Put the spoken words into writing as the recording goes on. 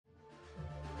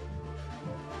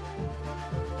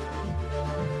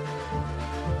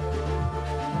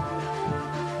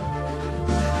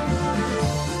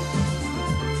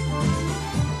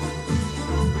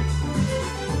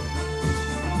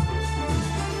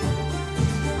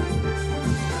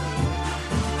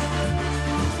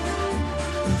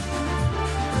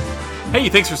Hey,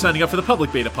 thanks for signing up for the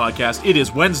Public Beta Podcast. It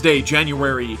is Wednesday,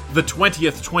 January the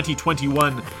 20th,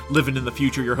 2021. Living in the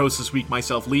future. Your host this week,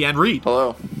 myself, Lee and Reed.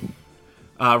 Hello.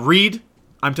 Reed,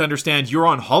 I'm to understand you're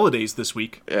on holidays this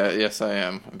week. Yes, I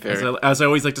am. As I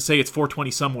always like to say, it's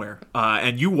 420 somewhere.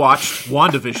 And you watched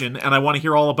WandaVision, and I want to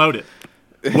hear all about it.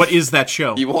 What is that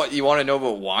show? You want to know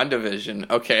about WandaVision?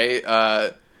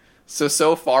 Okay.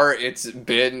 So far it's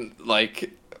been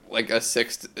like a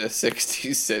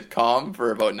 60s sitcom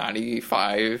for about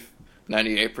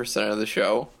 98% of the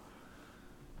show.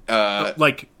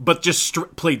 But just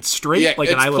played straight, yeah,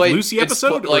 like an I Love Lucy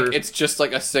episode? It's just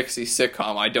like a 60s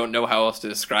sitcom. I don't know how else to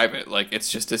describe it. Like, it's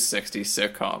just a 60s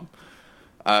sitcom.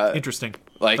 Interesting.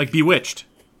 Like Bewitched.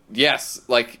 Yes,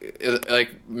 like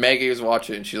Maggie was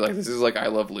watching and she's like, this is like I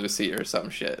Love Lucy or some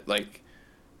shit. Like,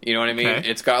 you know what I mean? Okay.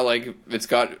 It's got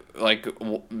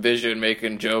Vision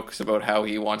making jokes about how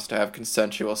he wants to have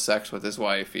consensual sex with his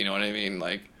wife. You know what I mean?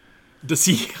 Like, does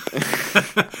he?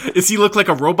 Does he look like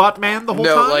a robot man the whole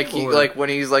time? No, like when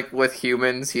he's like with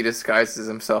humans, he disguises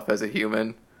himself as a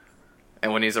human,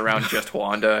 and when he's around just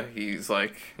Wanda, he's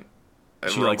like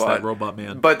she likes that robot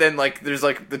man. But then like there's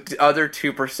like the other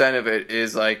 2% of it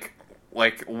is like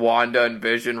Wanda and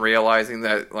Vision realizing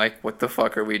that like what the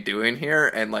fuck are we doing here,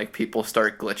 and like people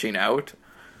start glitching out.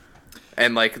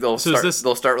 And like they'll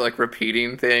start like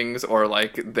repeating things, or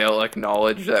like they'll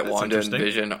acknowledge that Wanda and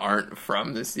Vision aren't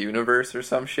from this universe or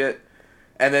some shit.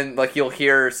 And then like you'll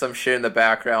hear some shit in the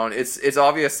background. It's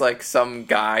obvious like some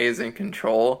guy is in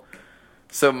control.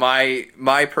 So my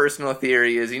personal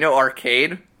theory is,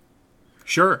 Arcade?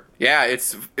 Sure. Yeah,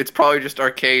 it's probably just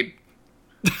Arcade.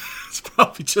 It's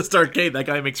probably just Arcade. That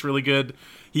guy makes really good.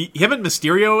 Him and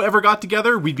Mysterio ever got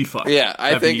together, we'd be fucked. Yeah,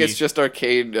 I think it's just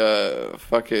Arcade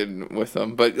fucking with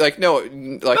them. But, like, no.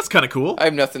 Like, that's kind of cool. I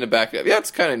have nothing to back it up. Yeah,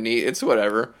 it's kind of neat. It's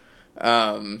whatever.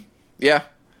 Yeah.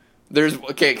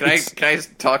 Okay, can I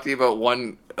talk to you about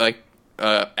one, like,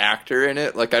 actor in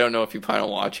it? Like, I don't know if you plan on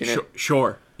watching it.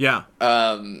 Sure. Yeah.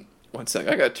 1 sec.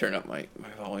 I gotta turn up my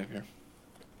volume here.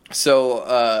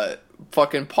 So,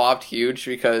 fucking popped huge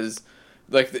because...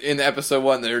 Like, in episode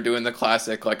 1, they were doing the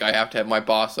classic, like, I have to have my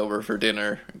boss over for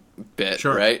dinner bit,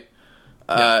 sure. Right?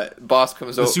 Boss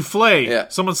comes over. The souffle. Yeah.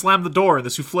 Someone slammed the door, and the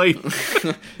souffle...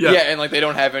 yeah, and, like, they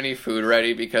don't have any food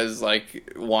ready because,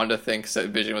 like, Wanda thinks that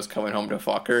Vision was coming home to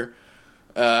fuck her.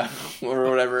 Or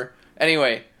whatever.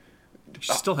 Anyway. You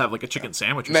should still have, like, a chicken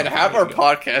sandwich or man, something. half our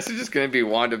podcast is just going to be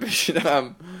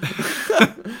WandaVision.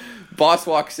 Boss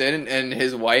walks in, and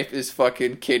his wife is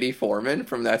fucking Kitty Foreman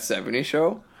from That 70s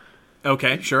Show.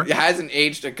 Okay, sure. It hasn't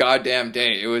aged a goddamn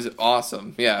day. It was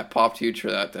awesome. Yeah, popped huge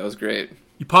for that. That was great.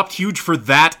 You popped huge for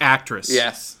that actress.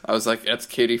 Yes. I was like, that's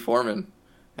Kitty Foreman.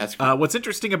 That's great. What's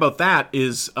interesting about that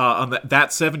is on that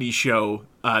 70s show,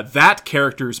 that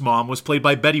character's mom was played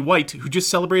by Betty White, who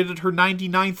just celebrated her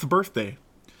 99th birthday.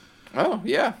 Oh,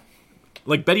 yeah.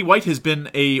 Like, Betty White has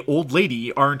been a old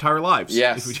lady our entire lives.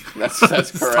 Yes, that's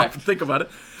correct. Stop and think about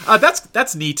it.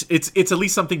 That's neat. It's at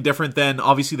least something different than,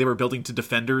 obviously, they were building to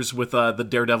Defenders with the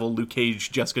Daredevil, Luke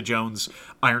Cage, Jessica Jones,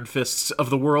 Iron Fists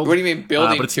of the world. What do you mean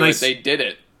building to nice. it? They did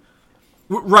it.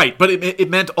 Right, but it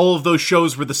meant all of those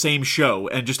shows were the same show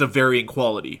and just of varying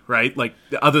quality, right? Like,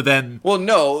 other than... Well,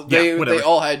 no, they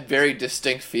all had very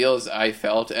distinct feels, I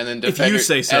felt, and then Defenders... If you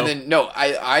say so. And then, no,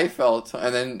 I felt,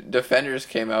 and then Defenders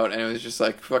came out, and it was just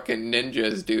like, fucking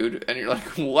ninjas, dude, and you're like,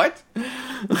 what?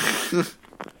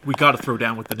 We gotta throw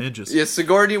down with the ninjas. Yeah,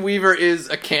 Sigourney Weaver is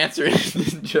a cancer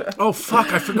ninja. Oh,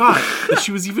 fuck, I forgot that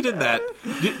she was even in that.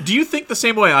 Do you think the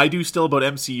same way I do still about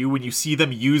MCU when you see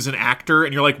them use an actor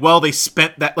and you're like, well, they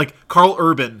spent that... Like, Carl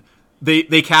Urban,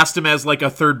 they cast him as, like, a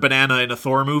third banana in a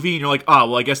Thor movie, and you're like, oh,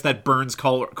 well, I guess that burns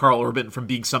Carl Urban from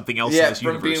being something else in this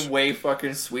universe. Yeah, from being way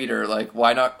fucking sweeter. Like,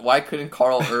 why couldn't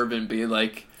Carl Urban be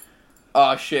like,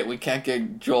 oh, shit, we can't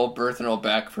get Joel Berthenol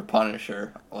back for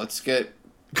Punisher. Let's get...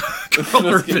 Carl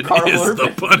Urban is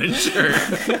the Punisher.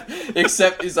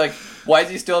 Except he's like, why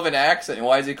does he still have an accent? And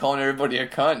why is he calling everybody a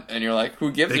cunt? And you're like,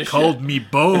 who gives a shit? They called me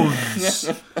Bones.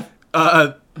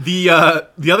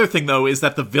 The other thing, though, is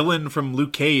that the villain from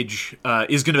Luke Cage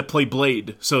is going to play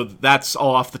Blade, so that's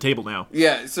all off the table now.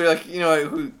 Yeah, so you're like,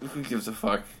 who gives a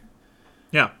fuck?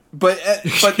 Yeah. But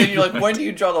then you're like, when do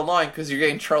you draw the line? Because you're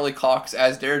getting Charlie Cox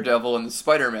as Daredevil in the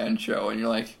Spider-Man show, and you're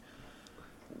like,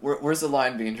 where's the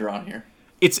line being drawn here?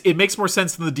 It makes more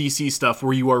sense than the DC stuff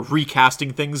where you are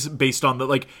recasting things based on the,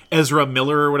 like, Ezra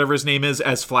Miller or whatever his name is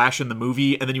as Flash in the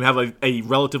movie, and then you have a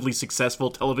relatively successful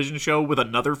television show with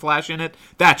another Flash in it.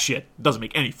 That shit doesn't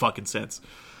make any fucking sense.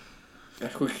 Yeah,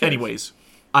 anyways,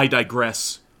 I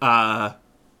digress.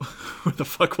 What the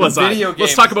fuck was Video I? games.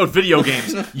 Let's talk about video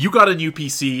games. You got a new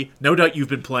PC. No doubt you've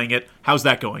been playing it. How's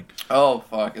that going? Oh,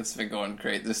 fuck. It's been going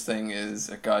great. This thing is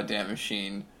a goddamn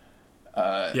machine.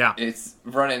 Yeah. It's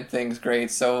running things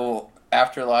great. So,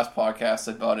 after the last podcast,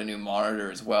 I bought a new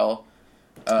monitor as well.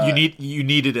 You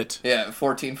needed it. Yeah,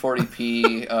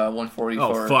 1440p, 144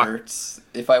 Oh, fuck. hertz.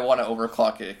 If I want to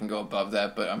overclock it, it can go above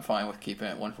that, but I'm fine with keeping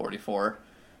it at 144.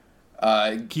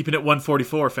 Keeping it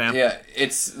 144, fam. Yeah,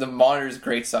 the monitor's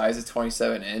great size. It's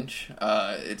 27 inch.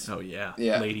 It's Oh yeah,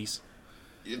 Yeah. ladies.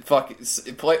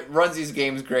 runs these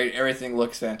games great. Everything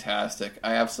looks fantastic.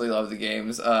 I absolutely love the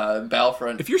games.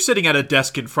 Battlefront. If you're sitting at a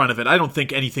desk in front of it, I don't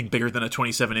think anything bigger than a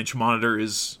 27-inch monitor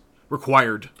is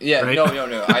required. Yeah, right? no.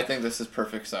 I think this is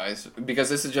perfect size because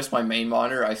this is just my main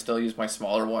monitor. I still use my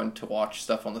smaller one to watch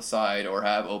stuff on the side or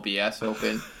have OBS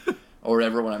open or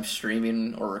whatever when I'm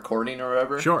streaming or recording or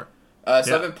whatever. Sure. So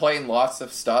Yeah. I've been playing lots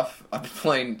of stuff. I've been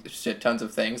playing shit tons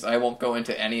of things. I won't go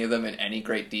into any of them in any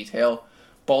great detail.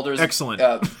 Excellent.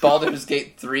 Baldur's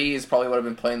Gate 3 is probably what I've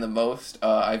been playing the most.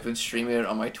 I've been streaming it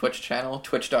on my Twitch channel,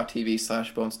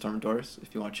 twitch.tv/BoneStormDoors,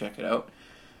 if you want to check it out.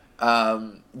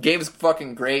 Game's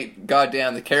fucking great.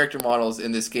 Goddamn, the character models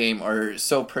in this game are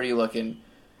so pretty looking.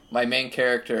 My main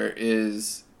character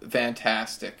is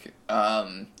fantastic.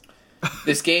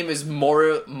 This game is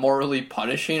morally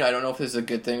punishing. I don't know if this is a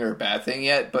good thing or a bad thing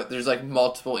yet, but there's like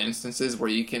multiple instances where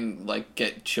you can like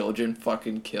get children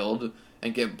fucking killed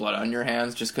and get blood on your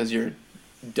hands just because you're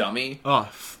dummy. Oh,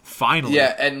 finally.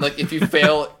 Yeah, and like if you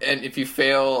fail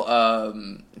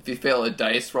a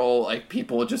dice roll, like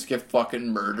people will just get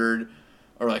fucking murdered,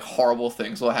 or like horrible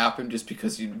things will happen just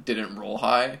because you didn't roll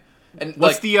high. And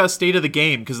What's like, the state of the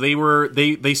game? Because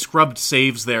they scrubbed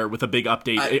saves there with a big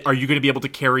update. Are you going to be able to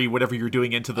carry whatever you're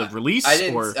doing into the release? I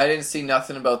didn't see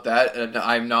nothing about that, and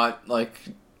I'm not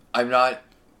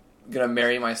gonna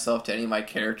marry myself to any of my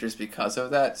characters because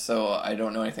of that. So I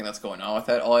don't know anything that's going on with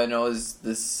that. All I know is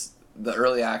the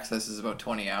early access is about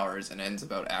 20 hours and ends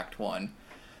about Act 1.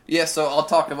 Yeah, so I'll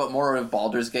talk about more of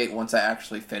Baldur's Gate once I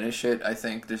actually finish it. I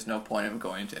think there's no point of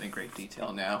going into any great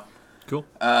detail now. Cool.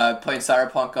 Playing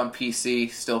Cyberpunk on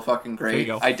PC, still fucking great. There you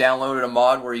go. I downloaded a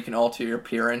mod where you can alter your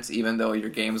appearance even though your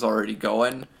game's already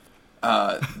going.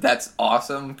 That's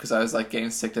awesome, because I was like getting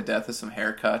sick to death of some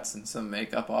haircuts and some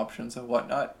makeup options and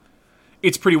whatnot.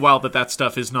 It's pretty wild that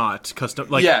stuff is not custom.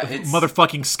 Like, Yeah, it's-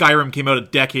 motherfucking Skyrim came out a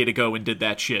decade ago and did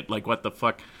that shit. Like, what the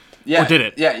fuck? Yeah, Or did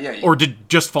it? Yeah. Or did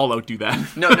just Fallout do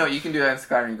that? No, you can do that in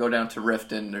Skyrim. You go down to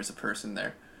Rift and there's a person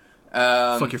there.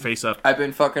 Fuck your face up. I've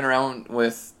been fucking around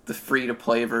with the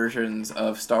free-to-play versions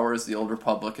of Star Wars: The Old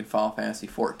Republic and Final Fantasy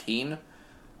XIV.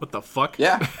 What the fuck?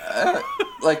 Yeah,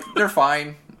 like, they're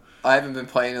fine. I haven't been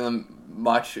playing them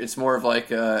much. It's more of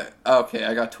like, okay,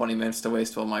 I got 20 minutes to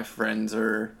waste while my friends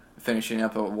are finishing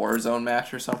up a Warzone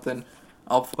match or something.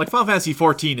 Like, Final Fantasy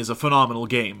XIV is a phenomenal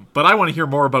game, but I want to hear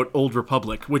more about Old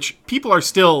Republic, which people are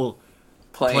still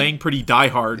playing pretty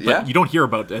diehard, but Yeah. you don't hear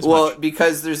about as Well, much.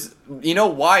 because there's, you know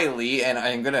why, Lee, and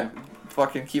I'm gonna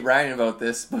fucking keep writing about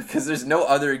this, because there's no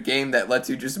other game that lets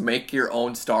you just make your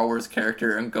own Star Wars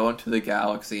character and go into the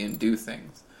galaxy and do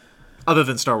things. Other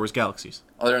than Star Wars Galaxies.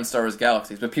 Other than Star Wars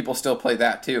Galaxies, but people still play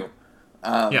that too.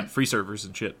 Yeah, free servers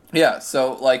and shit. Yeah,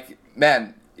 so, like,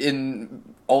 man, in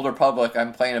Old Republic,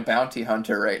 I'm playing a bounty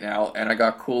hunter right now, and I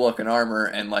got cool-looking armor,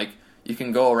 and, like, you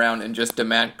can go around and just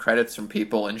demand credits from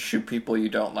people and shoot people you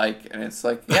don't like, and it's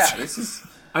like, yeah, this is...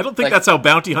 I don't think Like- that's how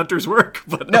bounty hunters work,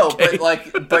 but No, okay.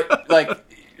 but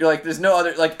you're like, there's no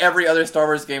other, like, every other Star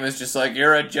Wars game is just like,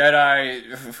 you're a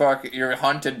Jedi, you're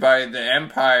hunted by the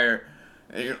Empire,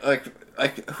 and you're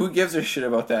like, who gives a shit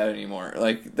about that anymore?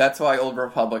 Like, that's why Old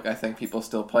Republic, I think people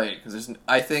still play it, because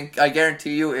I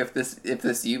guarantee you, if this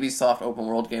Ubisoft open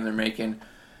world game they're making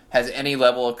has any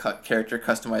level of character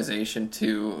customization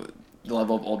to the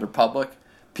level of Old Republic,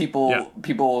 people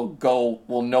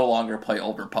will no longer play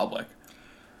Old Republic.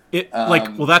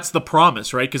 Well, that's the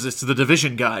promise, right? Because it's the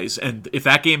Division guys, and if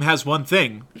that game has one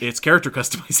thing, it's character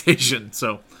customization.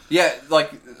 So Yeah,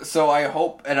 like, so I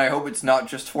hope it's not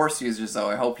just Force users, though.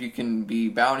 I hope you can be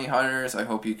bounty hunters. I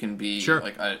hope you can be Sure.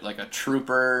 like a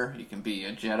trooper. You can be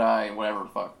a Jedi, whatever the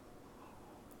fuck.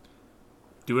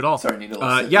 do it all. Sorry, I need a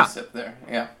little sip there.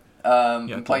 Yeah. I'm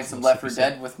don't playing some sippy Left 4 sip.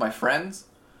 Dead with my friends.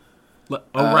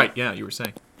 Right, yeah, you were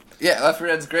saying. Yeah, Left 4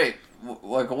 Dead's great.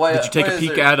 Like, what? Did you take a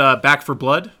peek at Back for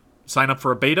Blood? Sign up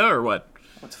for a beta or what?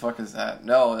 What the fuck is that?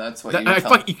 No, that's what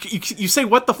You say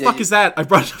what the fuck you- is that? I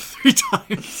brought it up 3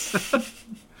 times.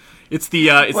 It's the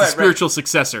Right. spiritual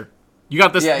successor. You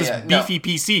got this no. beefy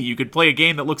PC. You could play a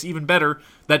game that looks even better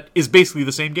that is basically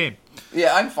the same game.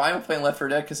 Yeah, I'm fine with playing Left 4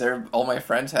 Dead because all my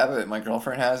friends have it, my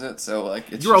girlfriend has it, so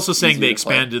like it's. You're also saying they play.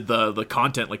 expanded the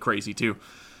content like crazy too.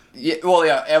 Yeah, well,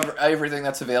 yeah, everything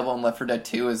that's available in Left 4 Dead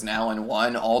 2 is now in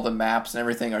one. All the maps and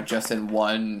everything are just in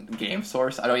one game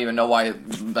source. I don't even know why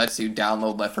it lets you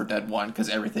download Left 4 Dead 1, because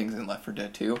everything's in Left 4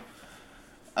 Dead 2.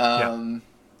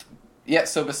 Yeah,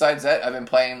 so besides that, I've been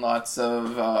playing lots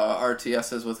of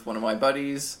RTSs with one of my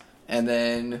buddies. And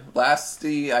then,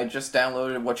 lastly, I just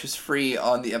downloaded, which is free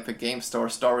on the Epic Game Store,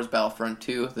 Star Wars Battlefront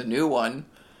 2, the new one.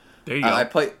 There you go. I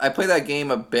played that game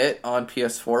a bit on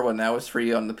PS4 when that was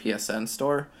free on the PSN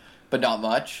store, but not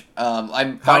much.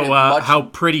 How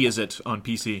pretty is it on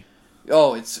PC?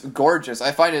 Oh, it's gorgeous.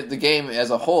 I find the game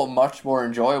as a whole much more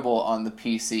enjoyable on the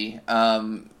PC.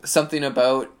 Something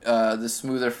about the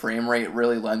smoother frame rate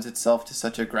really lends itself to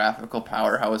such a graphical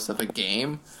powerhouse of a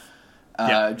game.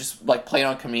 Just like playing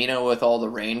on Camino with all the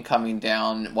rain coming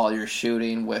down while you're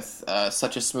shooting with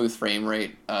such a smooth frame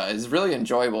rate is really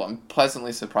enjoyable. I'm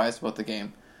pleasantly surprised about the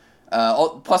game.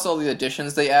 Plus all the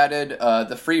additions they added,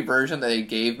 the free version that they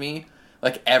gave me,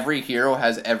 like every hero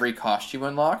has every costume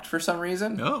unlocked for some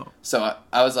reason. Oh. So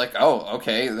I was like, oh,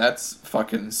 okay, that's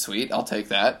fucking sweet. I'll take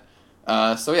that.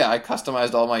 So yeah, I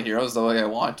customized all my heroes the way I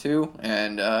want to,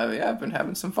 and yeah, I've been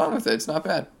having some fun with it. It's not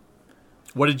bad.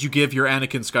 What did you give your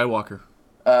Anakin Skywalker?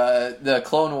 The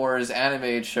Clone Wars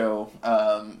animated show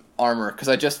armor, because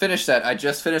I just finished that. I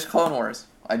just finished Clone Wars.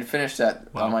 I finished that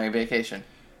on my vacation.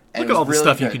 And Look at all the really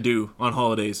stuff good. you can do on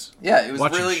holidays. Yeah, it was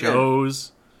Watching really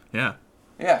shows. Good.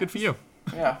 Yeah. Good for you.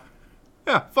 Yeah.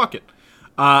 Yeah, fuck it.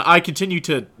 I continue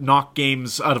to knock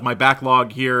games out of my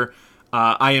backlog here.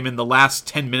 I am in the last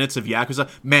 10 minutes of Yakuza.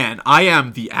 Man, I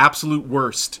am the absolute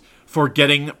worst for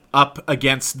getting up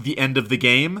against the end of the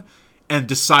game and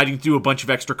deciding to do a bunch of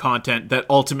extra content that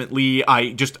ultimately I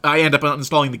end up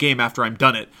uninstalling the game after I'm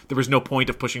done it. There was no point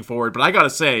of pushing forward. But I gotta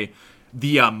say,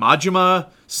 the Majima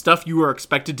stuff you are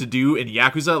expected to do in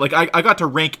Yakuza, like I got to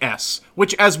rank S,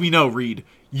 which, as we know, Reed,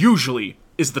 usually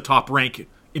is the top rank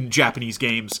in Japanese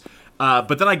games.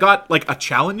 But then I got like a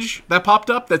challenge that popped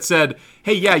up that said,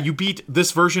 hey, yeah, you beat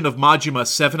this version of Majima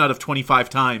 7 out of 25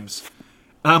 times.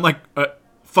 And I'm like,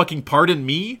 fucking pardon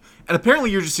me? And apparently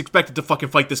you're just expected to fucking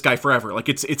fight this guy forever. Like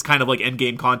it's kind of like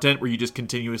endgame content where you just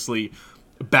continuously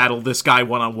battle this guy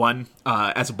one-on-one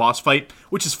as a boss fight,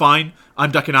 which is fine.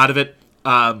 I'm ducking out of it.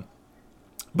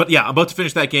 But yeah, I'm about to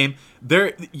finish that game.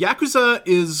 Yakuza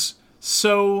is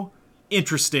so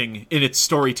interesting in its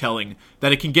storytelling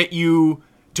that it can get you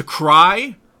to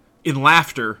cry in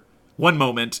laughter one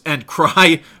moment and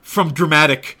cry from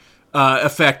dramatic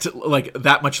effect like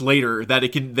that much later, that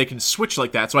they can switch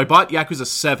like that. So I bought Yakuza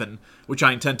 7, which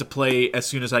I intend to play as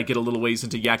soon as I get a little ways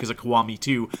into Yakuza Kiwami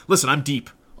 2. Listen, I'm deep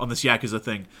on this Yakuza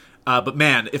thing. But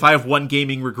man, if I have one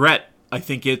gaming regret, I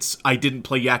think it's I didn't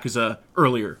play Yakuza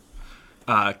earlier.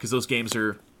 Because those games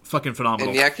are fucking phenomenal.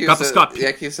 And Yakuza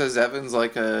 7's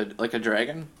like a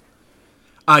dragon?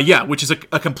 Yeah, which is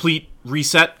a complete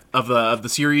reset of the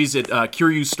series.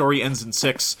 Kiryu's story ends in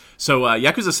 6. So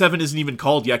Yakuza 7 isn't even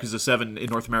called Yakuza 7 in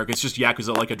North America. It's just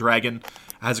Yakuza Like a Dragon.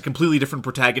 Has a completely different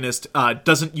protagonist.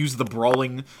 Doesn't use the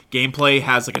brawling gameplay.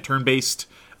 Has like a turn-based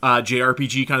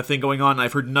JRPG kind of thing going on.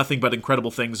 I've heard nothing but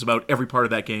incredible things about every part of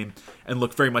that game and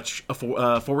look very much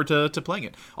forward to playing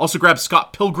it. Also grab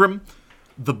Scott Pilgrim,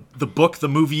 the book, the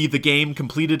movie, the game,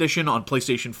 complete edition on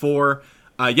PlayStation 4.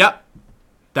 Yep.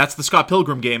 That's the Scott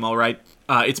Pilgrim game, all right.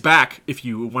 It's back if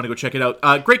you want to go check it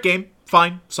out. Great game.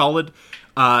 Fine. Solid.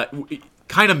 It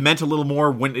kind of meant a little more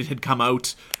when it had come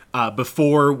out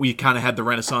before we kind of had the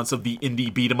renaissance of the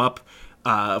indie beat-em-up.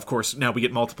 Of course, now we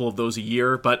get multiple of those a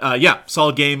year. But yeah,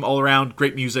 solid game all around.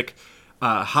 Great music.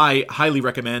 Highly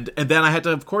recommend. And then I had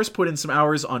to, of course, put in some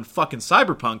hours on fucking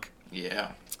Cyberpunk.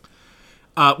 Yeah.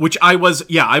 Which I was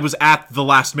at the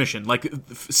last mission. Like,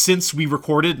 since we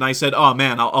recorded and I said, oh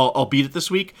man, I'll beat it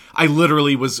this week, I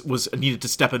literally was needed to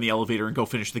step in the elevator and go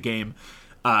finish the game.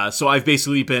 So I've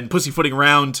basically been pussyfooting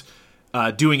around,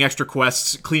 doing extra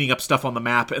quests, cleaning up stuff on the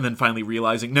map, and then finally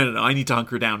realizing, no, I need to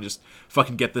hunker down and just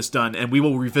fucking get this done. And we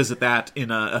will revisit that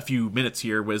in a few minutes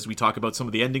here as we talk about some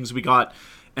of the endings we got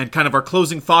and kind of our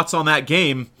closing thoughts on that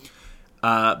game.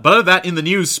 But other than that, in the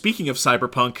news, speaking of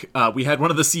Cyberpunk, we had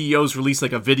one of the CEOs release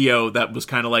like a video that was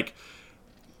kind of like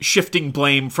shifting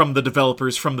blame from the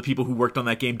developers, from the people who worked on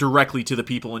that game, directly to the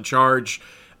people in charge.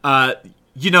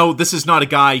 This is not a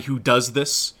guy who does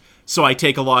this, so I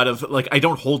take a lot of, like, I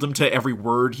don't hold him to every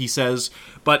word he says,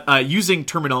 but using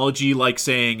terminology like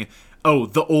saying, oh,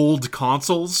 the old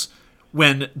consoles,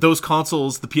 when those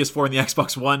consoles, the PS4 and the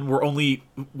Xbox One, were only,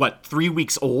 3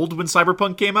 weeks old when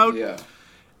Cyberpunk came out? Yeah.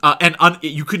 And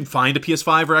you couldn't find a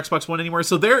PS5 or Xbox One anymore.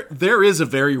 So there is a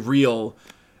very real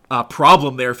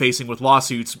problem they're facing with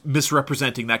lawsuits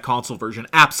misrepresenting that console version.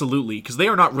 Absolutely. Because they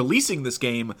are not releasing this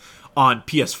game on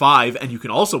PS5, and you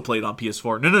can also play it on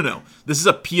PS4. No. This is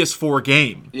a PS4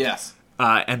 game. Yes.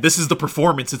 And this is the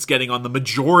performance it's getting on the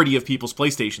majority of people's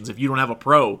PlayStations. If you don't have a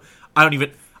Pro, I don't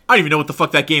even know what the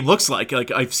fuck that game looks like. Like,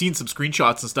 I've seen some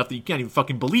screenshots and stuff that you can't even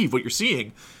fucking believe what you're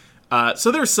seeing.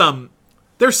 So there's some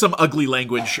ugly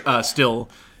language still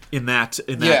in that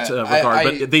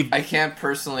regard. I can't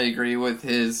personally agree with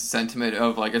his sentiment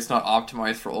of like it's not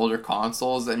optimized for older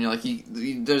consoles, and you're like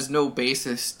there's no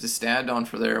basis to stand on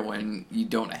for there when you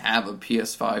don't have a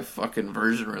PS5 fucking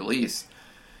version release.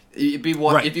 It'd be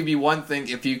one thing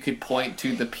if you could point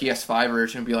to the PS5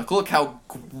 version and be like, look how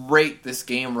great this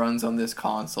game runs on this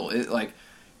console.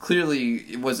 Clearly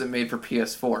it wasn't made for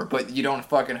PS4, but you don't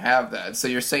fucking have that. So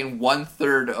you're saying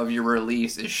 1/3 of your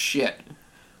release is shit.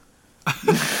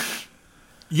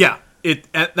 Yeah,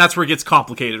 that's where it gets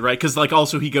complicated, right? Because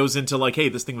also he goes into hey,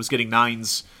 this thing was getting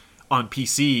 9s on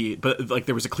PC, but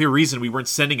there was a clear reason we weren't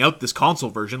sending out this console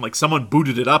version. Someone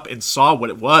booted it up and saw what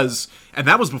it was, and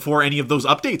that was before any of those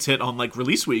updates hit on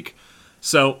release week.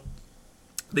 So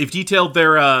they've detailed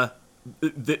their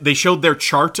they showed their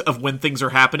chart of when things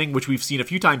are happening, which we've seen a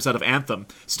few times out of Anthem.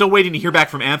 Still waiting to hear back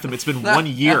from Anthem. It's been 1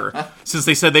 year since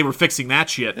they said they were fixing that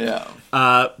shit. Yeah.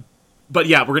 But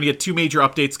yeah, we're going to get 2 major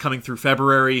updates coming through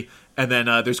February, and then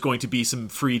there's going to be some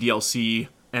free DLC,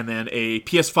 and then a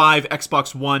PS5,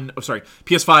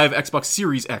 Xbox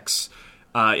Series X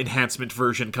enhancement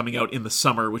version coming out in the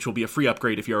summer, which will be a free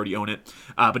upgrade if you already own it.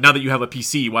 But now that you have a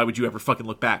PC, why would you ever fucking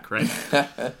look back, right?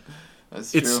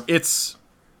 That's true.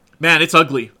 Man, it's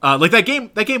ugly. That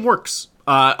game works.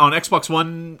 On Xbox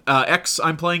One X,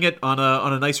 I'm playing it on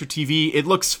a nicer TV. It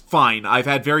looks fine. I've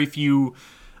had very few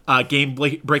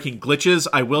game-breaking glitches.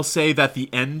 I will say that the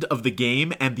end of the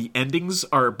game and the endings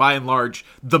are, by and large,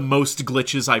 the most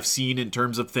glitches I've seen in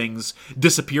terms of things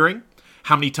disappearing.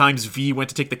 How many times V went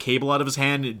to take the cable out of his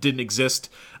hand and it didn't exist.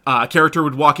 A character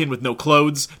would walk in with no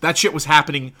clothes. That shit was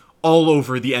happening all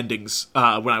over the endings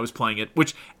when I was playing it,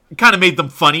 which kind of made them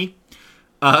funny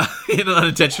in an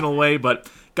unintentional way, but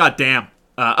goddamn.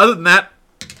 Other than that,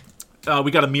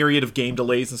 we got a myriad of game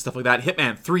delays and stuff like that.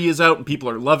 Hitman 3 is out and people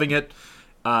are loving it.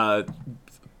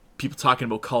 People talking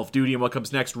about Call of Duty and what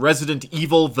comes next. Resident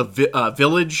Evil: The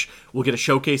Village will get a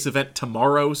showcase event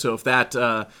tomorrow, so if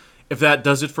that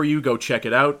does it for you, go check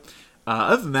it out.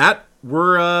 Other than that,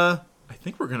 I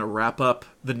think we're gonna wrap up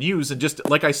the news and just,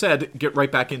 like I said, get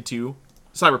right back into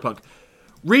Cyberpunk.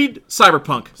 Read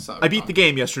Cyberpunk. I beat the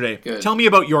game yesterday. Good. Tell me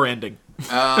about your ending.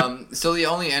 So the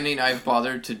only ending I've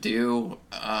bothered to do,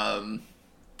 and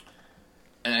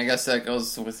I guess that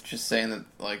goes with just saying that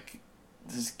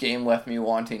this game left me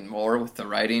wanting more with the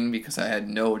writing because I had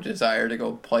no desire to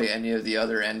go play any of the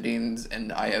other endings,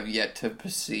 and I have yet to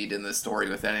proceed in the story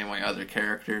with any of my other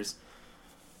characters.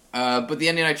 But the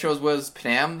ending I chose was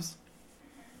Panam's.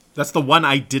 That's the one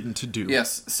I didn't do.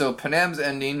 Yes, so Panam's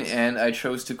ending, and I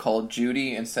chose to call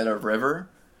Judy instead of River.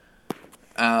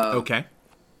 Okay.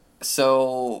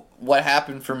 So, what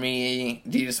happened for me?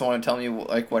 Do you just want to tell me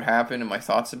what happened and my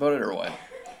thoughts about it, or what?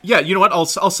 Yeah, you know what? I'll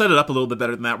set it up a little bit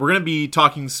better than that. We're going to be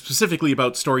talking specifically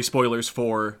about story spoilers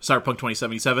for Cyberpunk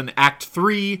 2077. Act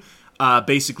 3,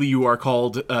 basically you are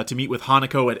called to meet with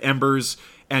Hanako at Embers,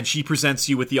 and she presents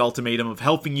you with the ultimatum of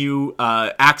helping you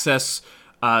access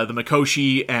the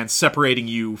Mikoshi and separating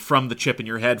you from the chip in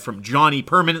your head from Johnny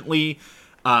permanently.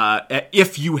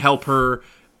 If you help her...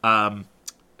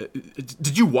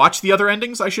 did you watch the other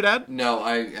endings, I should add? No,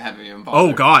 I haven't even bothered.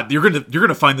 Oh god, you're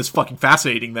gonna find this fucking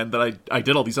fascinating then that I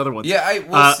did all these other ones. Yeah, I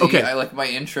will see. Okay. My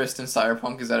interest in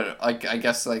Cyberpunk is that I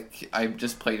guess I've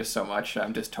just played it so much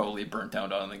I'm just totally burnt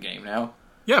out on the game now.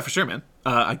 Yeah, for sure, man.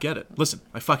 I get it. Listen,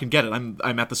 I fucking get it.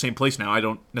 I'm at the same place now. I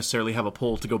don't necessarily have a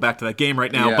pull to go back to that game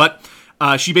right now, but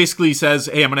she basically says,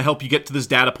 hey, I'm going to help you get to this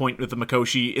data point with the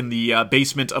Mikoshi in the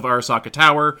basement of Arasaka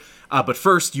Tower, but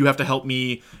first you have to help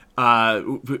me.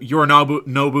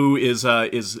 Yorinobu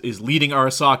is leading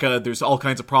Arasaka. There's all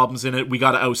kinds of problems in it. We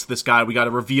got to oust this guy. We got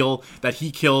to reveal that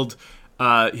he killed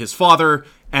his father,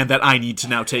 and that I need to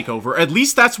now take over. At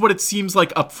least that's what it seems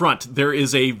like up front. There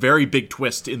is a very big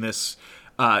twist in this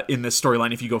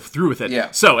storyline if you go through with it.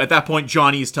 Yeah. So at that point,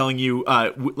 Johnny is telling you,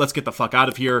 let's get the fuck out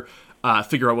of here,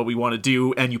 figure out what we want to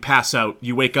do, and you pass out.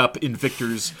 You wake up in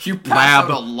Victor's You pass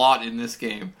lab. out a lot in this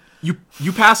game. You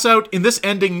pass out in this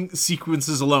ending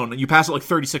sequences alone, and you pass out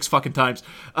 36 fucking times.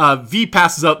 V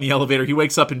passes out in the elevator. He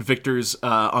wakes up in Victor's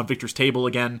on Victor's table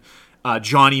again.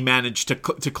 Johnny managed to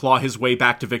claw his way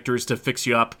back to Victor's to fix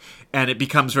you up, and it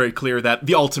becomes very clear that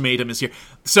the ultimatum is here.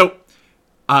 So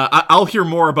I'll hear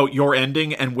more about your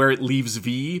ending and where it leaves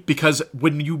V, because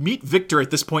when you meet Victor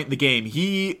at this point in the game,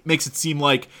 he makes it seem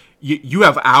like you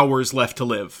have hours left to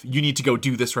live. You need to go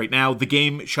do this right now. The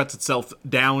game shuts itself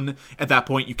down at that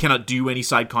point. You cannot do any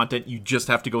side content. You just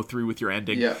have to go through with your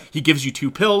ending. Yeah. He gives you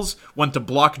 2 pills, one to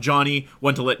block Johnny,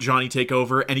 one to let Johnny take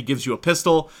over, and he gives you a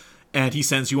pistol, and he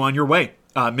sends you on your way.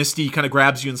 Misty kind of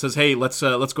grabs you and says, "Hey, let's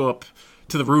go up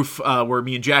to the roof where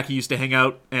me and Jackie used to hang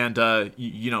out, and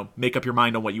make up your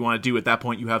mind on what you want to do." At that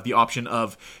point, you have the option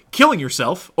of killing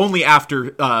yourself, only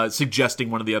after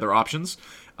suggesting one of the other options.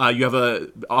 You have a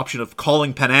option of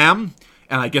calling Panam,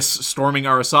 and I guess storming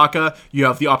Arasaka. You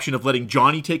have the option of letting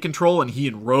Johnny take control, and he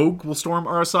and Rogue will storm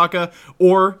Arasaka.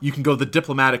 Or you can go the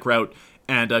diplomatic route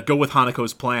and go with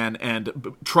Hanako's plan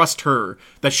and trust her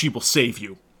that she will save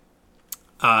you.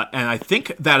 And I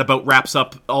think that about wraps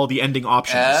up all the ending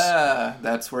options.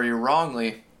 That's where you're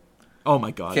wrongly. Oh my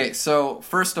god. Okay, so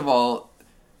first of all,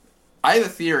 I have a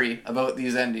theory about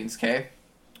these endings, okay?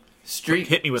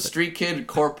 Hit me with Street Kid,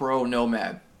 Corporo,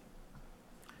 Nomad.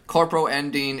 Corporo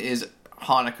ending is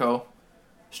Hanako.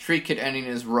 Street Kid ending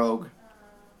is Rogue.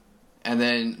 And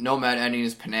then Nomad ending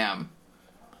is Panam.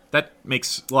 That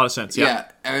makes a lot of sense,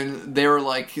 yeah. And they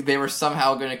were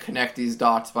somehow going to connect these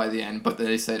dots by the end, but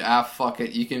they said, fuck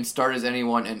it, you can start as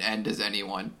anyone and end as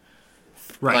anyone.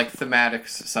 Right. Like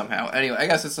thematics somehow. Anyway, I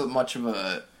guess it's as much of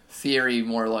a theory,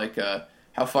 more like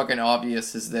how fucking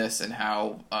obvious is this and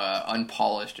how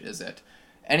unpolished is it.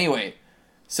 Anyway,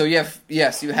 so you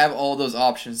have all those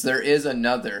options. There is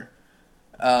another.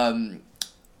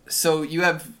 So you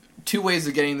have 2 ways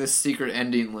of getting this secret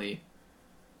ending, Lee.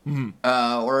 Mm-hmm.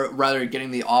 Or rather, getting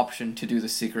the option to do the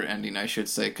secret ending, I should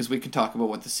say, because we can talk about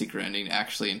what the secret ending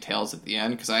actually entails at the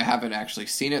end, because I haven't actually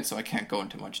seen it, so I can't go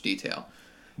into much detail.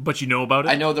 But you know about it?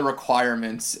 I know the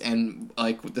requirements and,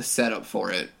 the setup for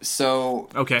it. So,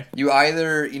 okay. You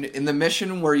either, in the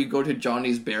mission where you go to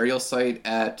Johnny's burial site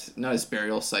not his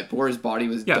burial site, but where his body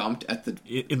was dumped at the...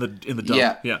 In the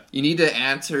dump, yeah. You need to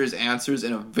answer his answers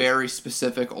in a very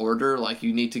specific order,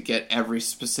 you need to get every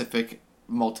specific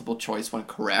multiple choice one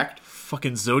correct.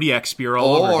 Fucking Zodiac Spear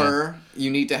all over again. Or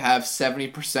you need to have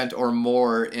 70% or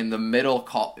more in the middle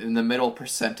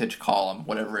percentage column,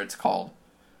 whatever it's called.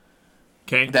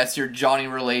 Okay. That's your Johnny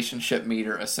relationship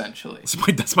meter, essentially.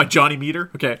 That's my Johnny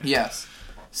meter? Okay. Yes.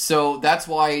 So that's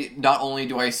why not only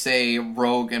do I say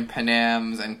Rogue and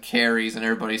Panam's and Carrie's and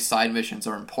everybody's side missions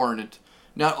are important,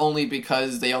 not only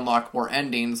because they unlock more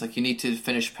endings, you need to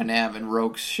finish Panam and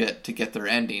Rogue's shit to get their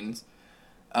endings.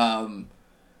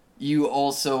 You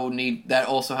also that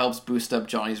also helps boost up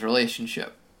Johnny's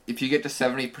relationship. If you get to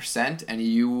 70% and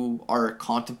you are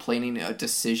contemplating a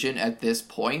decision at this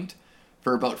point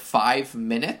for about 5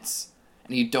 minutes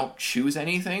and you don't choose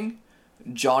anything,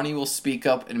 Johnny will speak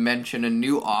up and mention a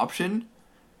new option.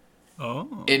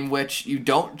 Oh. In which you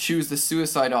don't choose the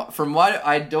suicide option. From what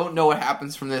I don't know what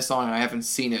happens from this on, I haven't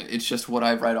seen it. It's just what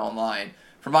I've read online.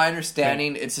 From my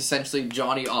understanding, It's essentially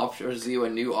Johnny offers you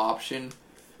a new option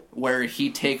where he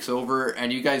takes over,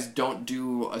 and you guys don't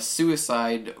do a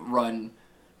suicide run,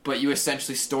 but you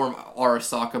essentially storm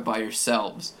Arasaka by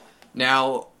yourselves.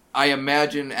 Now, I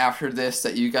imagine after this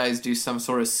that you guys do some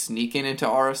sort of sneaking into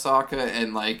Arasaka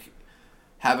and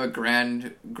have a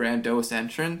grandiose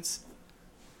entrance.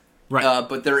 Right.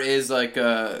 But there is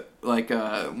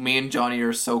me and Johnny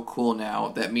are so cool now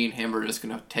that me and him are just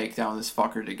gonna take down this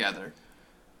fucker together.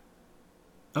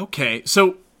 Okay,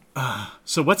 so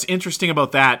what's interesting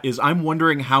about that is I'm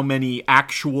wondering how many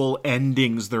actual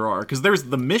endings there are, because there's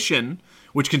the mission,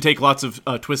 which can take lots of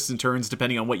twists and turns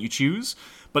depending on what you choose.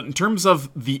 But in terms of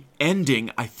the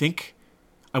ending, I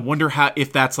wonder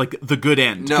if that's the good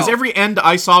end, because every end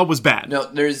I saw was bad. No,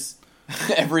 there is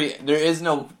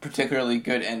no particularly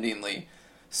good ending, Lee.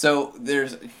 So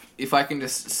if I can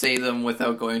just say them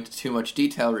without going into too much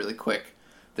detail really quick,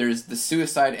 there's the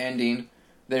suicide ending,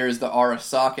 there's the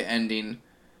Arasaka ending,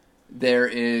 there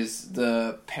is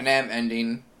the Panam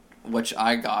ending, which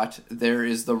I got, there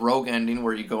is the Rogue ending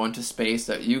where you go into space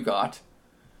that you got.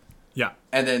 Yeah.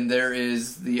 And then there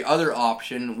is the other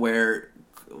option where,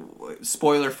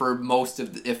 spoiler for most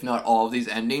of, if not all of these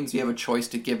endings, you have a choice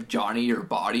to give Johnny your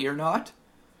body or not.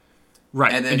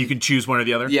 Right, and you can choose one or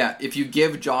the other? Yeah, if you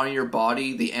give Johnny your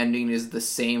body, the ending is the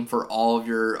same for all of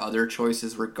your other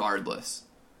choices regardless.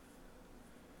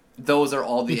 Those are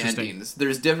all the endings.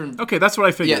 There's different... Okay, that's what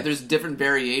I figured. Yeah, there's different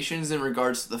variations in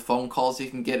regards to the phone calls you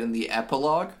can get in the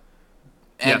epilogue.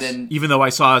 And then, even though I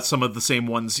saw some of the same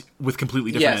ones with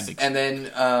completely different endings.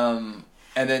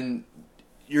 And then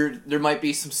there might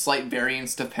be some slight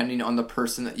variance depending on the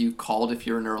person that you called if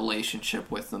you're in a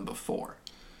relationship with them before.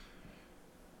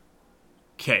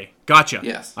 Okay, gotcha.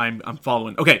 Yes. I'm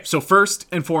following. Okay, so first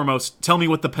and foremost, tell me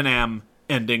what the Panam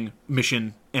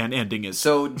mission and ending is.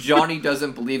 So Johnny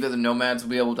doesn't believe that the Nomads will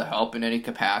be able to help in any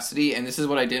capacity, and this is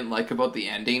what I didn't like about the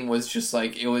ending, was just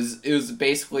like it was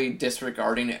basically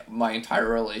disregarding my entire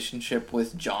relationship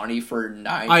with Johnny for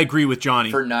 9. I agree with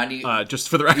Johnny. For 90 just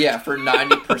for the record. Yeah, for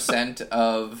 90%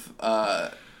 of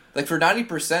for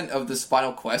 90% of this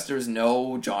final quest there was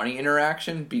no Johnny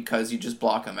interaction because you just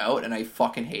block him out, and I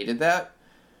fucking hated that.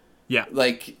 Yeah.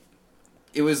 Like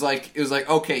it was like,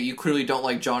 okay, you clearly don't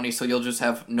like Johnny, so you'll just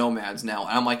have Nomads now.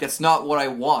 And I'm like, that's not what I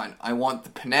want. I want the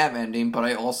Panam ending, but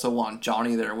I also want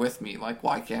Johnny there with me. Like,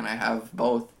 why can't I have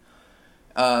both?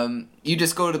 You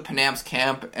just go to the Panam's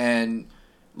camp, and,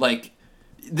 like,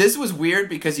 this was weird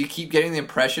because you keep getting the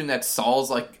impression that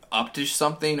Saul's, like, up to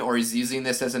something, or he's using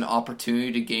this as an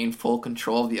opportunity to gain full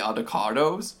control of the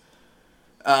Avocados.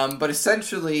 But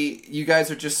essentially, you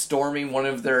guys are just storming one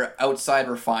of their outside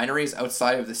refineries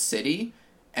outside of the city,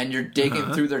 and you're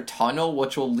digging through their tunnel,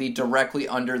 which will lead directly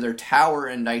under their tower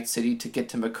in Night City to get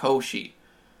to Mikoshi.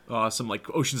 Some,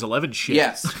 like, Ocean's 11 shit.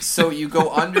 Yes, so you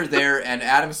go under there, and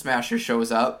Atom Smasher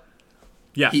shows up.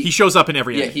 Yeah, he shows up in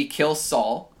every ending. Yeah, he kills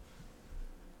Saul.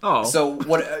 Oh. So,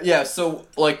 so,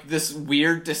 like, this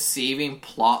weird, deceiving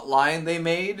plot line they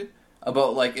made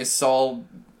about, like, is Saul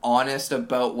honest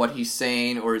about what he's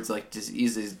saying, or it's like, is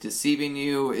he deceiving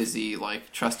you? Is he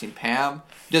like trusting Pam?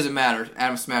 It doesn't matter.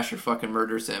 Atom Smasher fucking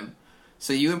murders him.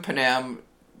 So you and Panam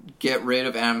get rid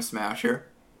of Atom Smasher.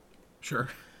 Sure.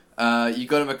 You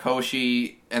go to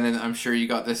Mikoshi, and then I'm sure you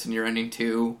got this in your ending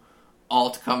too.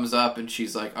 Alt comes up, and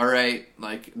she's like, "All right,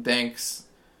 like thanks.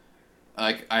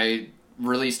 Like I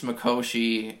released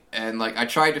Mikoshi, and like I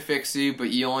tried to fix you, but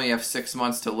you only have 6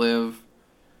 months to live."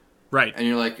 Right. And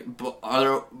you're like,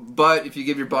 but if you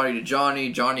give your body to Johnny,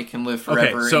 Johnny can live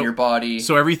forever in your body.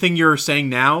 So everything you're saying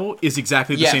now is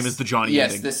exactly the same as the Johnny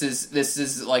ending. Yes, this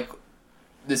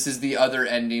is the other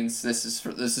endings. This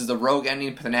is the Rogue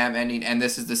ending, Panam ending, and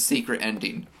this is the secret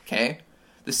ending. Okay,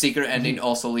 the secret ending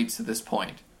also leads to this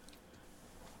point.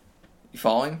 You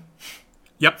following?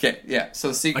 Yep. Okay. Yeah. So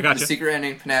the secret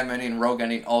ending, Panam ending, Rogue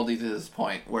ending all lead to this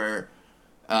point where.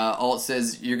 Alt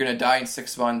says, you're going to die in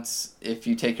 6 months if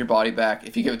you take your body back.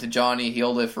 If you give it to Johnny,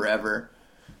 he'll live forever.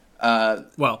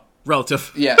 Well,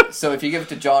 relative. Yeah, so if you give it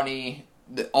to Johnny,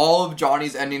 all of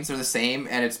Johnny's endings are the same,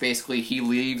 and it's basically he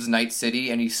leaves Night City,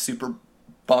 and he's super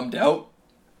bummed out.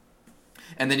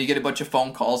 And then you get a bunch of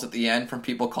phone calls at the end from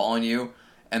people calling you,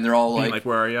 and they're all like,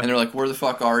 where are you? And they're like, where the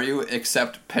fuck are you?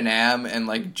 Except Panam and,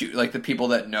 like the people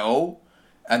that know,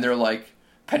 and they're like,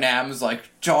 Panam's like,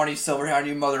 Johnny Silverhand,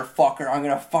 you motherfucker, I'm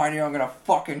gonna find you, I'm gonna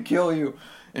fucking kill you,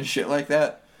 and shit like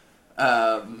that.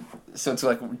 So it's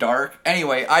like dark.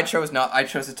 Anyway, I chose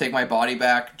to take my body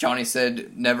back. Johnny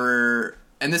said never,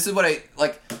 and this is what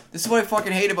I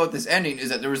fucking hate about this ending, is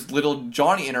that there was little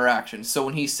Johnny interaction. So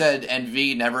when he said, and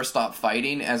V, never stop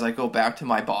fighting as I go back to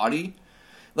my body,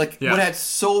 like, would have had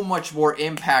so much more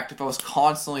impact if I was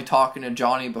constantly talking to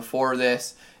Johnny before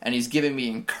this, and he's giving me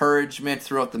encouragement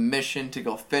throughout the mission to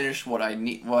go finish what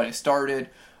I started,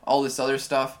 all this other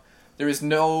stuff. There was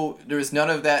none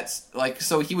of that, like,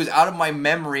 so he was out of my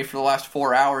memory for the last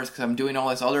 4 hours because I'm doing all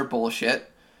this other bullshit.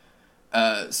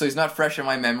 So he's not fresh in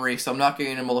my memory, so I'm not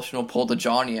getting an emotional pull to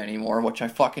Johnny anymore, which I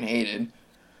fucking hated.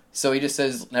 So he just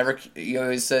says, he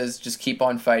always says, just keep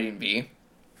on fighting, V.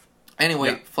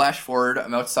 Anyway, flash forward,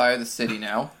 I'm outside of the city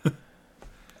now.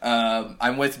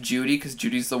 I'm with Judy, because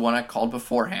Judy's the one I called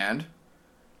beforehand.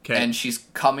 Okay. And she's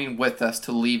coming with us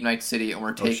to leave Night City, and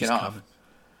we're taking off.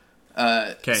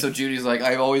 So Judy's like,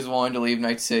 I've always wanted to leave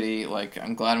Night City, like,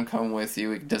 I'm glad I'm coming with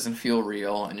you, it doesn't feel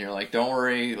real, and you're like, don't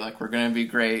worry, like, we're gonna be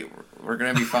great, we're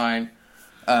gonna be fine.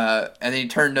 And then you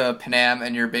turn to Panam,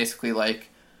 and you're basically like,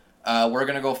 we're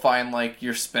gonna go find, like,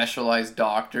 your specialized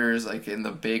doctors, like, in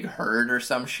the big herd or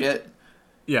some shit.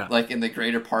 Yeah. Like, in the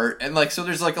greater part. And, like, so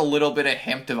there's, like, a little bit of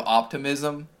hint of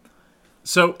optimism.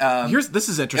 So, this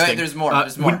is interesting. There's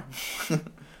more.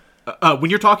 When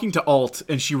you're talking to Alt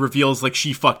and she reveals, like,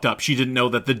 she fucked up, she didn't know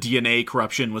that the DNA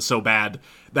corruption was so bad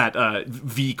that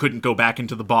V couldn't go back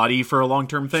into the body for a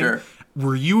long-term thing. Sure.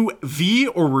 Were you V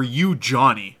or were you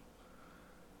Johnny?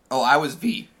 Oh, I was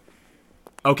V.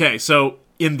 Okay, so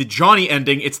in the Johnny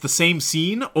ending, it's the same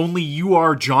scene, only you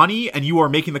are Johnny and you are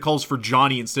making the calls for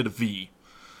Johnny instead of V.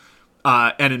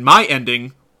 And in my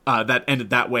ending, that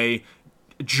ended that way,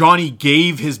 Johnny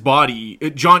gave his body.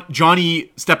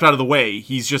 Johnny stepped out of the way.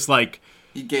 He's just like,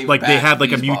 he gave like they had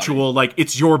like a mutual body. Like,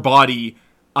 it's your body.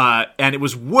 and it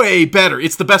was way better.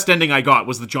 It's the best ending I got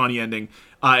was the Johnny ending,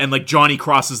 and like Johnny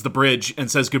crosses the bridge and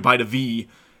says goodbye to V,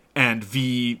 and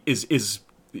V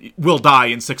will die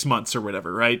in 6 months or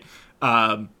whatever, right?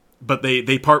 But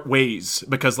they part ways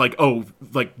because like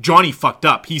Johnny fucked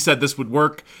up. He said this would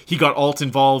work. He got Alt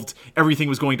involved. Everything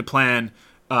was going to plan.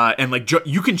 And like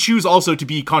you can choose also to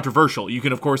be controversial. You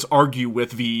can of course argue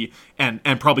with V and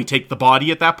probably take the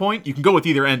body at that point. You can go with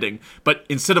either ending, but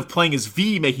instead of playing as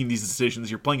V making these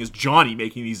decisions, you're playing as Johnny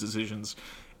making these decisions.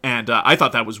 And I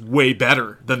thought that was way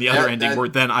better than the other ending where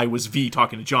then I was V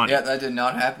talking to Johnny. Yeah, that did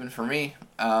not happen for me.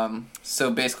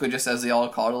 So basically, just as the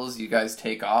Alcatls, you guys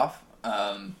take off.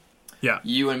 Yeah.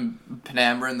 You and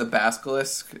Penumbra and the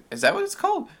Basilisk. Is that what it's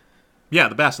called? Yeah,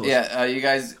 the Basilisk. Yeah, you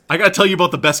guys... I gotta tell you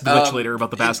about the best glitch later about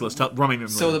the Basilisk.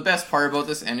 So the best part about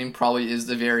this ending probably is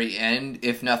the very end,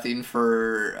 if nothing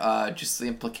for just the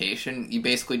implication. You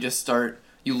basically just start...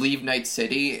 You leave Night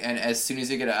City, and as soon as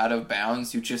you get out of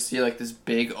bounds, you just see like this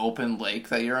big open lake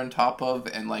that you're on top of,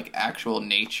 and like actual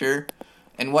nature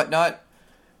and whatnot.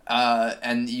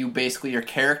 And you basically, your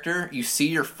character, you see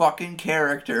your fucking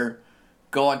character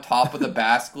go on top of the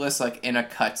Basilisk, like, in a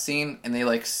cutscene, and they,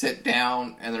 like, sit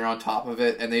down, and they're on top of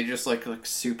it, and they just, like, look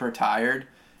super tired,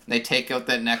 and they take out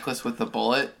that necklace with the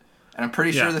bullet, and I'm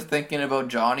pretty sure they're thinking about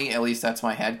Johnny, at least that's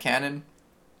my headcanon.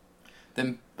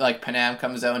 Then, like, Panam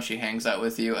comes out, and she hangs out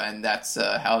with you, and that's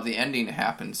how the ending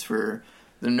happens for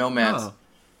the Nomads. Oh.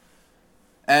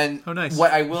 And nice.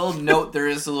 What I will note, there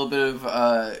is a little bit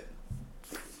of...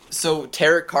 So,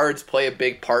 tarot cards play a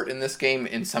big part in this game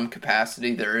in some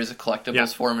capacity. There is a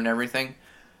collectibles form and everything.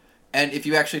 And if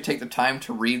you actually take the time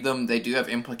to read them, they do have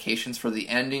implications for the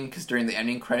ending, because during the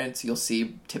ending credits, you'll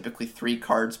see typically 3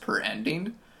 cards per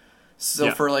ending.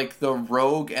 So for, like, the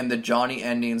Rogue and the Johnny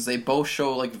endings, they both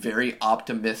show, like, very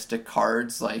optimistic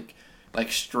cards, like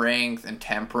Strength and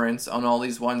Temperance on all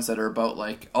these ones that are about,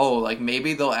 like, oh, like,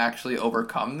 maybe they'll actually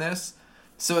overcome this.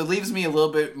 So it leaves me a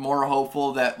little bit more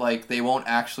hopeful that, like, they won't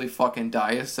actually fucking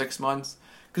die in 6 months.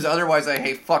 Because otherwise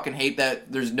I fucking hate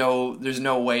that there's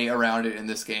no way around it in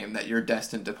this game that you're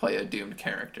destined to play a doomed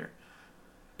character.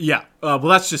 Yeah, well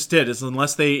that's just it, is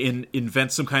unless they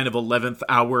invent some kind of 11th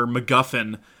hour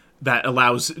MacGuffin that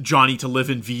allows Johnny to live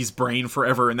in V's brain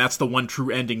forever, and that's the one true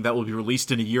ending that will be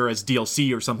released in a year as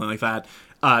DLC or something like that,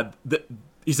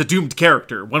 he's a doomed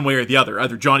character, one way or the other.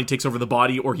 Either Johnny takes over the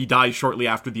body, or he dies shortly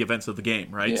after the events of the game,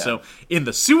 right? Yeah. So, in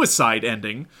the suicide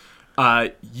ending,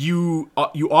 you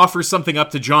offer something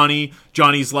up to Johnny.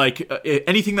 Johnny's like,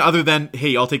 anything other than,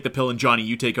 hey, I'll take the pill and Johnny,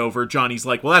 you take over. Johnny's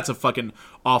like, well, that's a fucking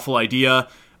awful idea.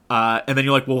 And then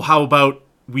you're like, well, how about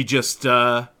we just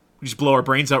blow our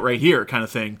brains out right here, kind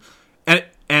of thing.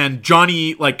 And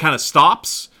Johnny, like, kind of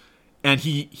stops. And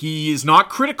he is not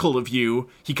critical of you.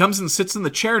 He comes and sits in the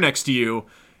chair next to you,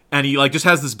 and he like just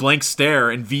has this blank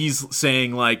stare. And V's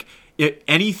saying like,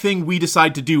 anything we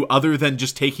decide to do other than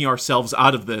just taking ourselves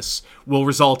out of this will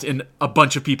result in a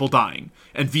bunch of people dying.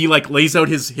 And V like lays out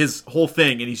his whole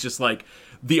thing, and he's just like,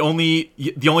 the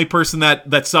only person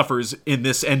that suffers in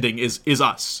this ending is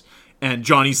us. And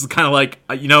Johnny's kind of like,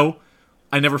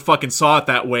 I never fucking saw it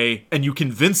that way, and you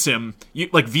convince him.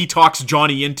 Like, V talks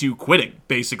Johnny into quitting,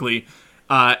 basically.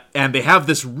 And they have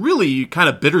this really kind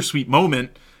of bittersweet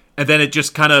moment, and then it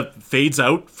just kind of fades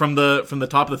out from the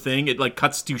top of the thing. It, like,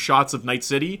 cuts to shots of Night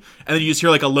City, and then you just hear,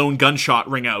 like, a lone gunshot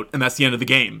ring out, and that's the end of the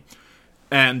game.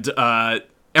 And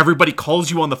everybody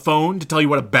calls you on the phone to tell you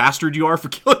what a bastard you are for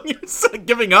killing you,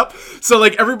 giving up. So,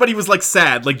 like, everybody was, like,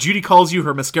 sad. Like, Judy calls you,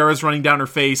 her mascara's running down her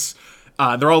face.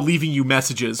 They're all leaving you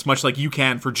messages, much like you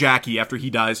can for Jackie after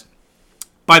he dies.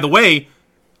 By the way,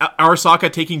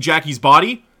 Arasaka taking Jackie's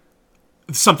body,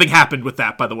 something happened with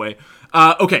that, by the way.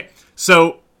 Okay,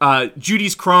 so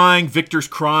Judy's crying, Victor's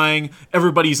crying,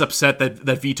 everybody's upset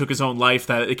that V took his own life,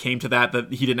 that it came to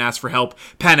that he didn't ask for help.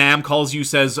 Panam calls you,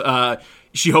 says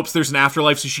she hopes there's an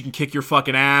afterlife so she can kick your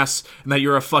fucking ass, and that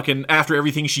you're a fucking, after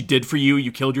everything she did for you,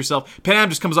 you killed yourself. Panam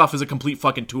just comes off as a complete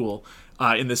fucking tool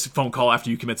in this phone call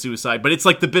after you commit suicide. But it's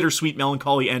like the bittersweet,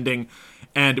 melancholy ending,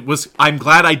 and I'm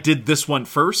glad I did this one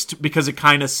first, because it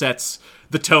kind of sets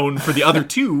the tone for the other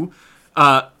two,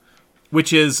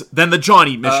 which is then the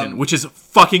Johnny mission, which is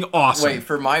fucking awesome. Wait,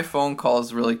 for my phone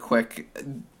calls really quick,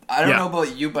 I don't know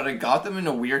about you, but I got them in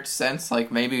a weird sense,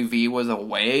 like maybe V was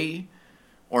away,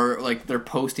 or like they're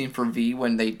posting for V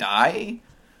when they die.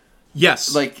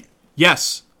 Yes. Like,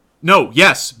 yes. No,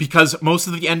 yes, because most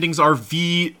of the endings are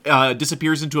V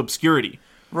disappears into obscurity.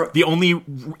 The only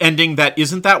ending that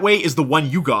isn't that way is the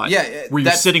one you got, where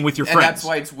you're sitting with your friends. And that's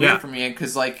why it's weird for me,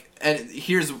 because, like, and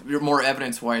here's more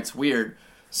evidence why it's weird.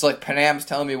 So, like, Panam's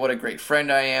telling me what a great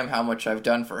friend I am, how much I've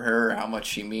done for her, how much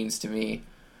she means to me.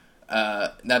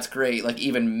 That's great. Like,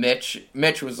 even Mitch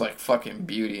was like fucking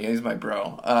beauty. He's my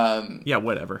bro. Yeah,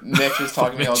 whatever. Mitch is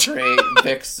talking to me all great.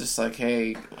 Vic's just like,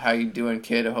 hey, how you doing,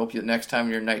 kid? I hope you next time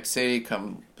you're in Night City,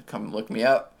 come look me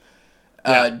up.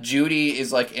 Judy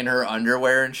is like in her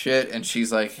underwear and shit, and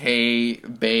she's like, hey,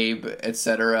 babe,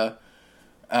 etc.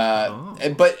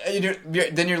 But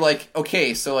then you're like,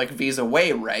 okay, so like V's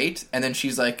away, right? And then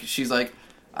she's like,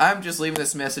 I'm just leaving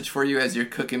this message for you as you're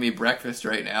cooking me breakfast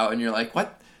right now. And you're like,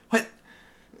 what?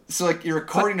 So like you're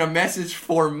recording a message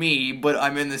for me, but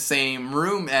I'm in the same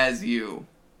room as you.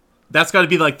 That's got to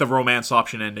be like the romance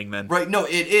option ending then. Right, no,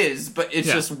 it is, but it's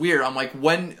just weird. I'm like,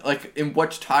 when, like, in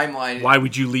which timeline... Why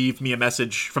would you leave me a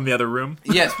message from the other room?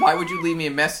 Yes, why would you leave me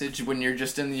a message when you're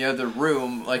just in the other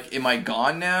room? Like, am I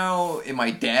gone now? Am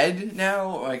I dead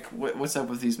now? Like, what's up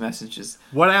with these messages?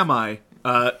 What am I?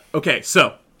 Okay,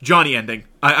 so, Johnny ending.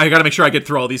 I gotta make sure I get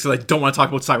through all these because I don't want to talk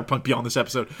about Cyberpunk beyond this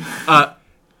episode.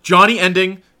 Johnny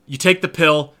ending, you take the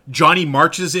pill, Johnny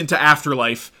marches into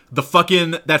Afterlife,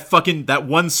 that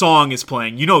one song is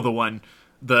playing. You know the one.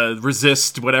 The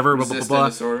Resist, whatever, blah, blah, blah, blah.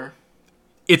 Disorder.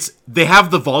 They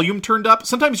have the volume turned up.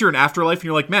 Sometimes you're in Afterlife and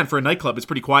you're like, man, for a nightclub, it's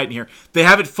pretty quiet in here. They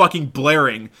have it fucking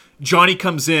blaring. Johnny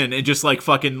comes in and just like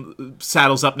fucking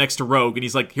saddles up next to Rogue and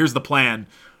he's like, here's the plan.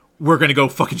 We're gonna go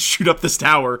fucking shoot up this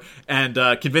tower, and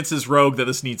convinces Rogue that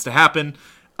this needs to happen.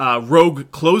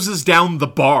 Rogue closes down the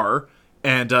bar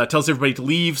and tells everybody to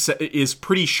leave, is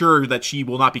pretty sure that she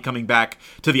will not be coming back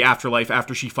to the Afterlife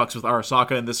after she fucks with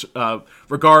Arasaka in this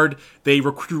regard. They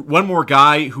recruit one more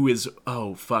guy who is,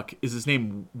 is his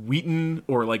name Wheaton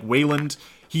or like Wayland?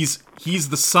 He's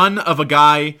the son of a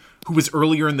guy who was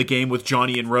earlier in the game with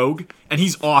Johnny and Rogue, and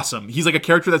he's awesome. He's like a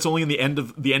character that's only in the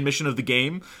end mission of the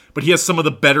game, but he has some of the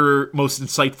better, most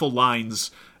insightful lines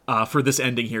for this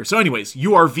ending here. So anyways,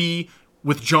 URV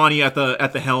with Johnny at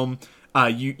the helm.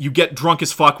 You get drunk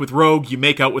as fuck with Rogue, you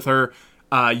make out with her,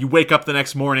 you wake up the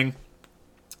next morning,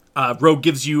 Rogue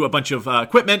gives you a bunch of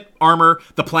equipment, armor.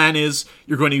 The plan is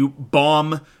you're going to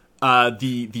bomb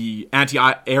the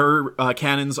anti-air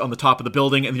cannons on the top of the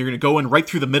building, and you're going to go in right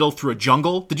through the middle through a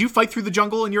jungle. Did you fight through the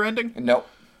jungle in your ending? No.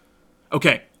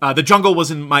 Okay, the jungle was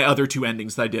in my other two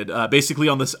endings that I did. Basically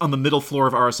on the middle floor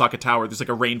of Arasaka Tower, there's like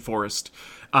a rainforest.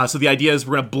 So the idea is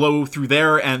we're going to blow through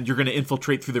there, and you're going to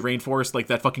infiltrate through the rainforest like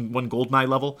that fucking one Goldeneye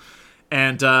level.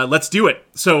 And let's do it.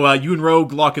 So you and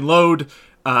Rogue lock and load.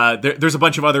 There's a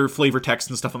bunch of other flavor text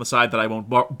and stuff on the side that I won't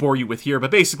bore you with here.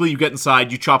 But basically, you get inside,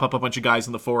 you chop up a bunch of guys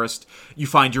in the forest, you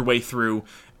find your way through.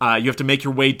 You have to make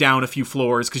your way down a few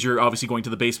floors because you're obviously going to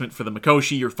the basement for the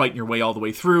Mikoshi. You're fighting your way all the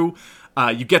way through.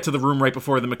 You get to the room right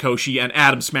before the Mikoshi, and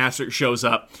Adam Smasher shows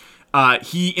up.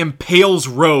 He impales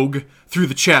Rogue through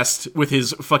the chest with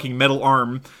his fucking metal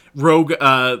arm. Rogue,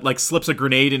 slips a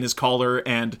grenade in his collar,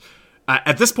 and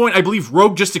at this point, I believe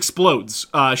Rogue just explodes.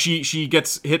 She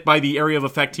gets hit by the area of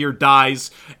effect here,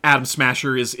 dies. Adam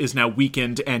Smasher is now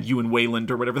weakened, and you and Wayland,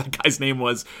 or whatever that guy's name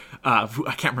was, I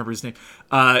can't remember his name,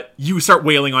 you start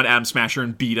wailing on Adam Smasher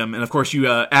and beat him. And of course, you,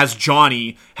 as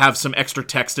Johnny, have some extra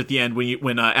text at the end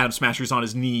when Adam Smasher's on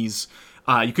his knees.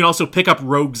 You can also pick up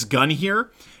Rogue's gun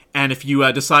here. And if you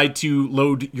decide to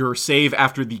load your save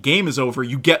after the game is over,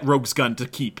 you get Rogue's gun to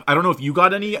keep. I don't know if you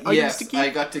got any items to keep? Yes, I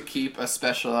got to keep a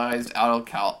specialized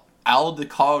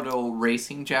Aldecaldo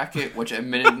racing jacket, which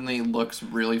admittedly looks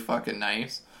really fucking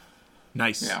nice.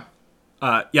 Nice. Yeah.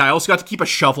 I also got to keep a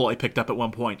shovel I picked up at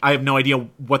one point. I have no idea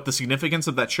what the significance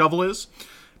of that shovel is,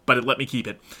 but it let me keep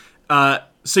it.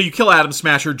 So you kill Adam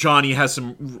Smasher. Johnny has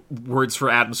some words for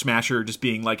Adam Smasher, just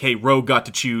being like, hey, Rogue got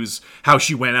to choose how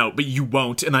she went out, but you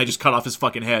won't. And I just cut off his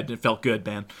fucking head, and it felt good,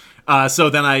 man.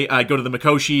 So then I go to the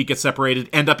Mikoshi, get separated,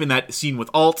 end up in that scene with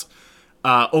Alt.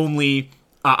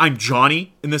 I'm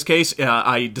Johnny in this case.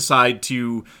 I decide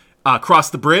to cross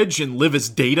the bridge and live as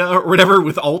Data or whatever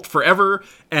with Alt forever.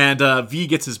 And V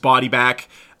gets his body back.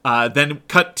 Then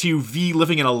cut to V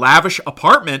living in a lavish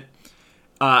apartment.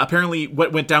 Apparently,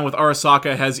 what went down with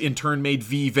Arasaka has in turn made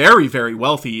V very, very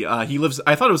wealthy. He lives.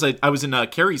 I thought I was in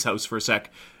Carrie's house for a sec,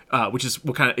 which is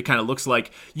what it kind of looks like.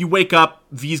 You wake up,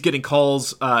 V's getting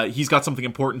calls. He's got something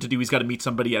important to do. He's got to meet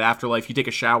somebody at Afterlife. You take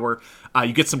a shower.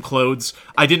 You get some clothes.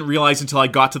 I didn't realize until I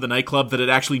got to the nightclub that it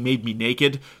actually made me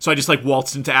naked. So I just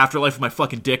waltzed into Afterlife with my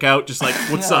fucking dick out, just like,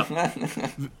 what's up?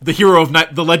 The hero of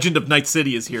the legend of Night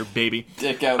City is here, baby.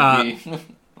 Dick out, V.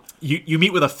 You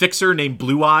meet with a fixer named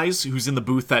Blue Eyes, who's in the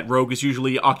booth that Rogue is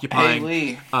usually occupying.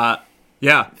 Hey, Lee.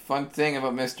 Yeah. Fun thing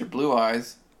about Mr. Blue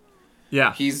Eyes.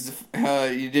 Yeah. He's.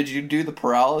 Did you do the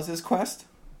paralysis quest?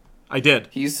 I did.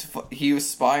 He was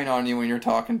spying on you when you're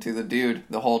talking to the dude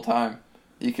the whole time.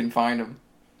 You can find him.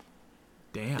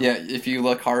 Damn. Yeah, if you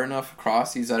look hard enough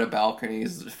across, he's at a balcony.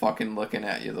 He's fucking looking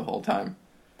at you the whole time.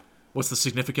 What's the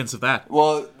significance of that?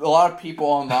 Well, a lot of people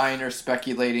online are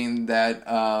speculating that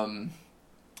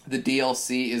the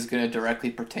DLC is going to directly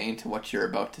pertain to what you're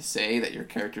about to say that your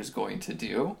character's going to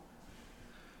do.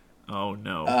 Oh,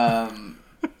 no.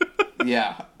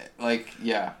 Yeah.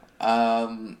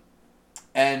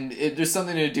 And there's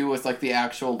something to do with, like, the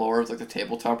actual lore of, like, the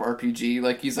tabletop RPG.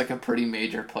 Like, he's, like, a pretty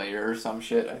major player or some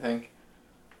shit, I think.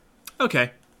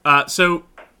 Okay. So,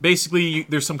 basically,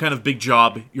 there's some kind of big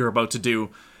job you're about to do.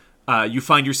 You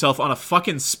find yourself on a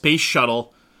fucking space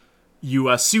shuttle.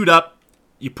 You suit up,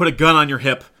 you put a gun on your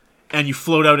hip, and you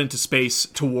float out into space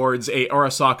towards a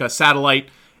Arasaka satellite.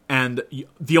 And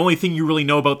the only thing you really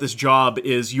know about this job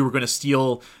is you were going to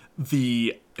steal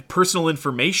the personal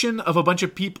information of a bunch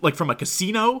of people, like from a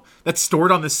casino that's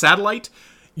stored on this satellite.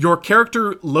 Your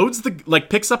character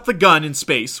picks up the gun in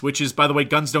space, which is, by the way,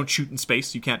 guns don't shoot in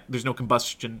space. There's no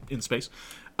combustion in space.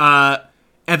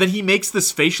 And then he makes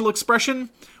this facial expression,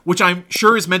 which I'm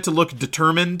sure is meant to look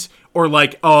determined or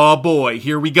like, oh boy,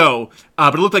 here we go.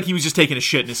 But it looked like he was just taking a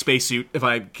shit in his spacesuit, if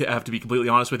I have to be completely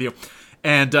honest with you.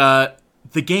 And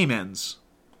the game ends.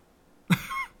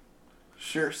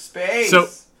 Sure, space. So,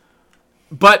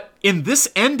 but in this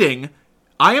ending,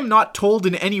 I am not told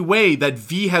in any way that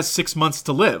V has 6 months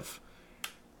to live.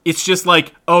 It's just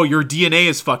like, oh, your DNA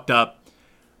is fucked up.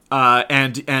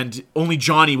 And only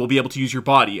Johnny will be able to use your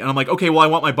body. And I'm like, okay, well, I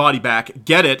want my body back.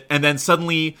 Get it. And then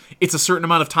suddenly, it's a certain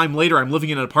amount of time later, I'm living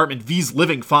in an apartment. V's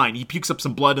living fine. He pukes up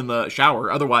some blood in the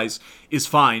shower. Otherwise, is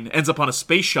fine. Ends up on a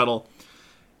space shuttle.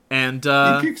 And,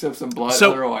 he pukes up some blood.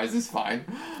 Otherwise, is fine.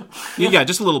 Yeah,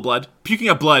 just a little blood. Puking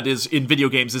up blood in video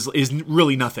games is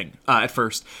really nothing, at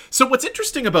first. So what's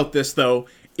interesting about this, though,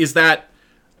 is that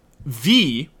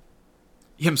V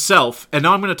himself, and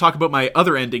now I'm going to talk about my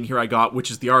other ending here I got,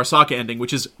 which is the Arasaka ending,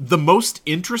 which is the most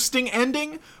interesting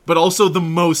ending, but also the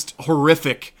most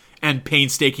horrific and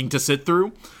painstaking to sit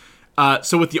through.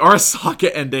 So with the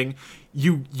Arasaka ending,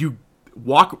 you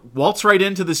waltz right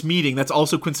into this meeting that's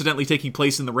also coincidentally taking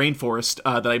place in the rainforest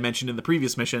that I mentioned in the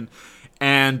previous mission.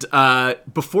 And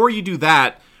before you do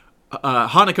that,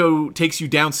 Hanako takes you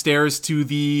downstairs to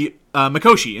the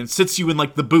Mikoshi and sits you in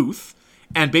like the booth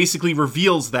and basically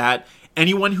reveals that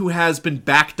anyone who has been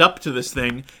backed up to this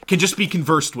thing can just be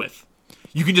conversed with.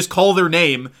 You can just call their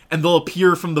name and they'll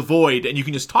appear from the void and you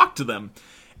can just talk to them.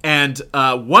 And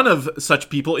one of such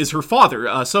people is her father,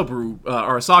 Saburo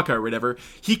Arasaka or whatever.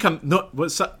 Saburo?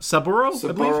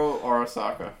 Saburo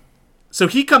Arasaka. So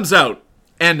he comes out,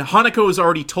 and Hanako has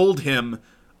already told him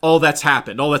all that's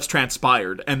happened, all that's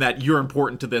transpired, and that you're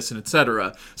important to this, and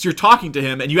etc. So you're talking to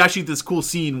him, and you actually have this cool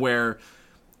scene where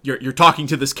you're talking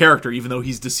to this character, even though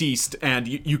he's deceased, and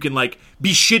you can, like,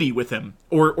 be shitty with him,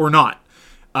 or not.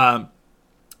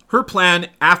 Her plan,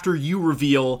 after you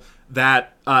reveal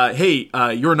that, hey,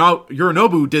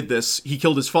 Yorinobu did this. He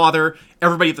killed his father.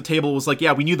 Everybody at the table was like,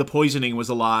 yeah, we knew the poisoning was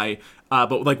a lie,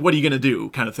 but, like, what are you going to do,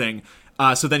 kind of thing.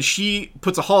 So then she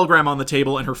puts a hologram on the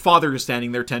table, and her father is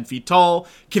standing there 10 feet tall,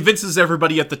 convinces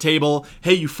everybody at the table,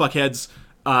 hey, you fuckheads,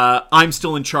 I'm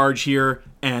still in charge here,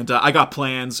 and I got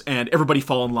plans, and everybody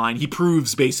fall in line. He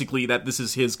proves, basically, that this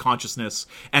is his consciousness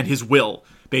and his will,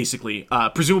 basically.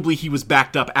 Presumably he was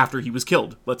backed up after he was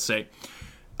killed, let's say.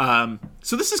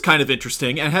 So this is kind of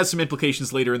interesting, and it has some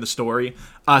implications later in the story.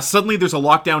 Suddenly there's a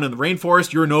lockdown in the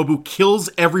rainforest. Yorinobu kills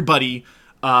everybody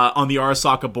on the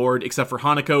Arasaka board except for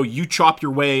Hanako. You chop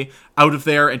your way out of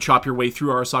there and chop your way through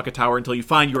Arasaka Tower until you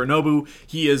find Yorinobu.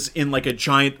 He is in like a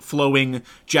giant flowing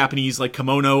Japanese like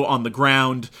kimono on the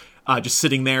ground, just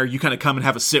sitting there. You kind of come and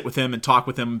have a sit with him and talk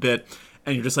with him a bit,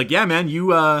 and you're just like, yeah, man,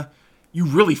 you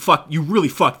really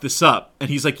fucked this up. And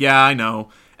he's like, yeah, I know.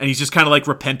 And he's just kind of like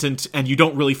repentant, and you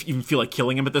don't really even feel like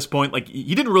killing him at this point. Like,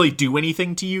 he didn't really do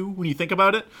anything to you when you think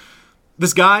about it.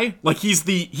 This guy, like, he's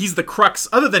the crux,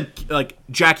 other than, like,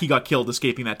 Jackie got killed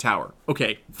escaping that tower.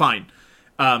 Okay, fine.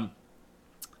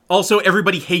 Also,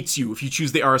 everybody hates you if you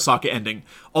choose the Arasaka ending.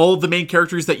 All the main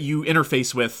characters that you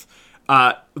interface with,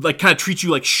 like, kind of treat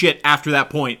you like shit after that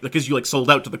point, because you, like,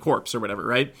 sold out to the corpse or whatever,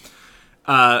 right?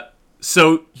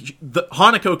 So,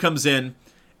 Hanako comes in,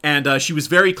 and she was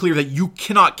very clear that you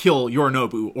cannot kill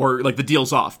Yorinobu, or, like, the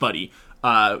deal's off, buddy.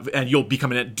 And you'll be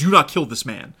coming in. Do not kill this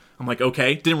man. I'm like,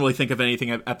 okay. Didn't really think of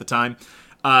anything at the time.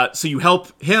 So you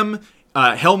help him.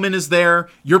 Hellman is there.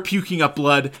 You're puking up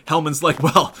blood. Hellman's like,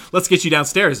 well, let's get you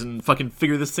downstairs and fucking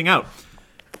figure this thing out.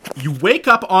 You wake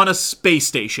up on a space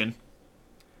station,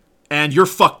 and you're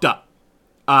fucked up.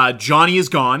 Johnny is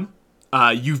gone.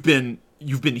 You've been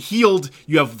you've been healed.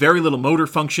 You have very little motor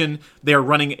function. They are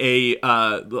running a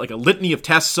litany of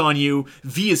tests on you.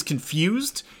 V is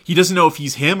confused. He doesn't know if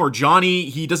he's him or Johnny.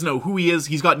 He doesn't know who he is.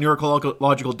 He's got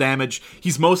neurological damage.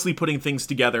 He's mostly putting things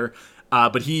together,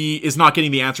 but he is not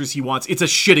getting the answers he wants. It's a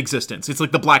shit existence. It's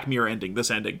like the Black Mirror ending,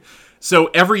 this ending. So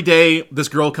every day, this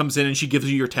girl comes in and she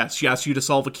gives you your test. She asks you to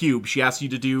solve a cube. She asks you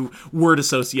to do word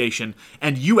association.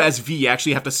 And you, as V,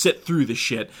 actually have to sit through this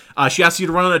shit. She asks you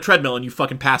to run on a treadmill and you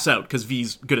fucking pass out because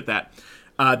V's good at that.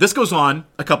 This goes on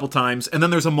a couple times, and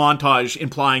then there's a montage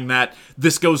implying that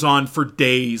this goes on for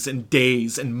days and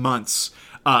days and months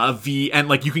of V. And,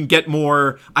 like, you can get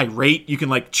more irate. You can,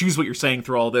 like, choose what you're saying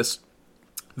through all this.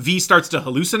 V starts to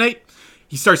hallucinate.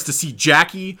 He starts to see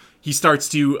Jackie. He starts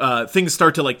to, things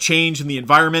start to, like, change in the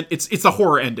environment. It's a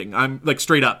horror ending. I'm, like,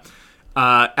 straight up.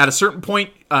 At a certain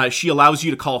point, she allows you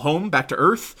to call home, back to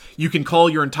Earth. You can call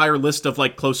your entire list of,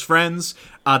 like, close friends.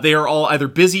 They are all either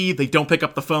busy, they don't pick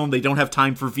up the phone, they don't have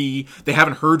time for V, they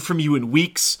haven't heard from you in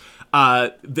weeks.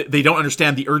 They don't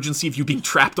understand the urgency of you being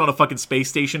trapped on a fucking space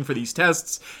station for these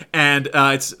tests. And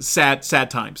it's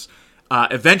sad times.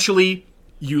 Eventually,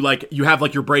 you have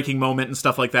like your breaking moment and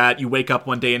stuff like that. You wake up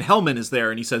one day and Hellman is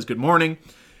there and he says good morning.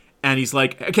 And he's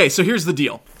like, okay, so here's the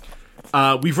deal.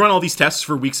 We've run all these tests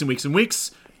for weeks and weeks and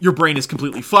weeks. Your brain is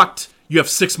completely fucked. You have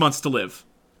 6 months to live,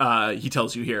 he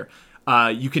tells you here.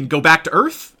 You can go back to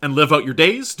Earth and live out your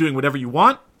days doing whatever you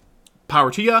want. Power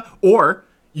to you. Or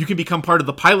you can become part of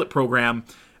the pilot program,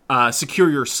 secure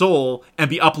your soul, and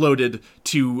be uploaded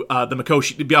to the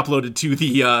Mikoshi, be uploaded to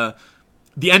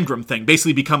the Engram thing.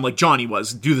 Basically become like Johnny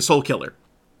was, do the Soul Killer.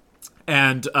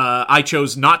 And I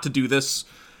chose not to do this.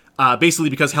 Basically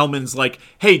because Hellman's like,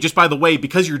 hey, just by the way,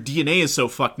 because your DNA is so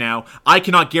fucked now, I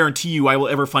cannot guarantee you I will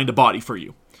ever find a body for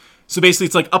you. So basically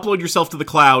it's like, upload yourself to the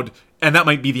cloud, and that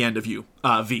might be the end of you,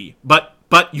 V. But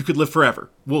you could live forever.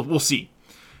 We'll see.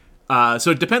 So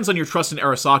it depends on your trust in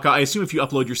Arasaka. I assume if you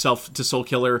upload yourself to Soul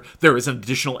Killer, there is an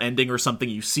additional ending or something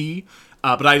you see.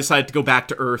 But I decided to go back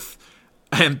to Earth,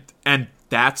 and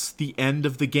that's the end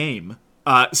of the game.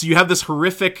 So you have this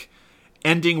horrific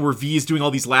ending where V is doing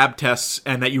all these lab tests,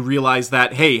 and that you realize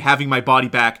that, hey, having my body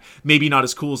back, maybe not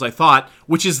as cool as I thought,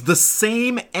 which is the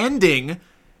same ending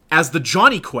as the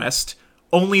Johnny quest,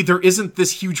 only there isn't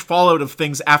this huge fallout of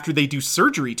things after they do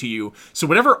surgery to you. So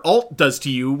whatever Alt does to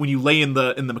you when you lay in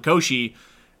the Mikoshi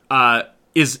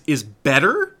is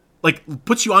better, like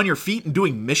puts you on your feet and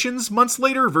doing missions months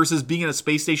later versus being in a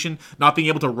space station, not being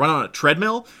able to run on a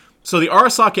treadmill. So the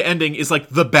Arasaka ending is like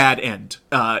the bad end,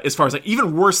 as far as like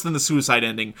even worse than the suicide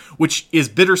ending, which is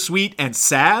bittersweet and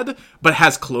sad, but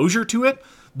has closure to it.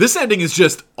 This ending is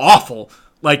just awful.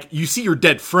 Like, you see your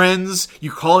dead friends,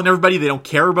 you're calling everybody, they don't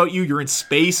care about you, you're in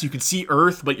space, you can see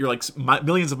Earth, but you're like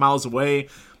millions of miles away.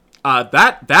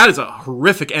 That is a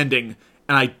horrific ending,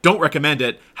 and I don't recommend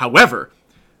it. However,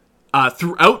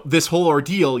 throughout this whole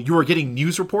ordeal, you are getting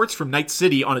news reports from Night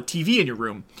City on a TV in your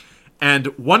room. And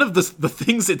one of the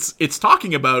things it's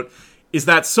talking about is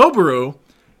that Subaru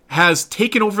has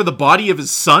taken over the body of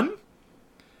his son,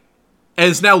 and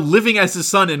is now living as his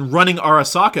son and running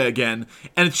Arasaka again.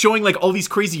 And it's showing like all these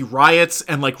crazy riots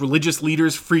and like religious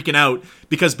leaders freaking out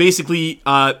because basically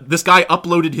this guy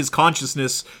uploaded his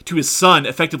consciousness to his son,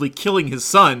 effectively killing his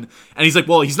son. And he's like,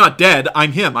 well, he's not dead.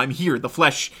 I'm him. I'm here. The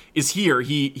flesh is here.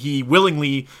 He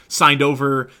willingly signed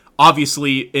over.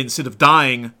 Obviously, instead of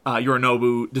dying,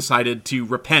 Yorinobu decided to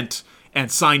repent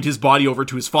and signed his body over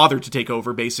to his father to take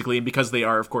over, basically. And because they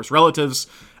are, of course, relatives,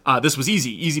 this was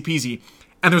easy peasy.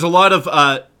 And there's a lot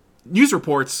of news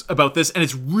reports about this, and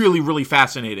it's really, really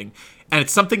fascinating. And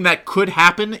it's something that could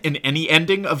happen in any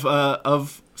ending of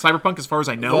Cyberpunk, as far as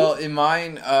I know. Well, in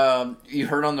mine, you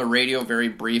heard on the radio very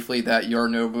briefly that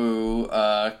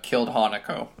Yorinobu killed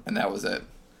Hanako, and that was it.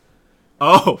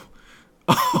 Oh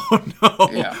no.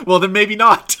 Yeah. Well, then maybe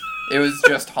not. It was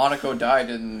just Hanako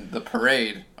died in the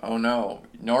parade. Oh no.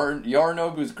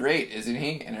 Yorinobu's great, isn't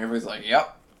he? And everybody's like,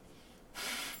 yep.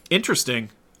 Interesting.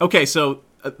 Okay, so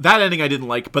that ending I didn't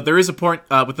like, but there is a point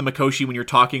with the Mikoshi when you're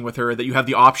talking with her that you have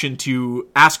the option to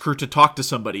ask her to talk to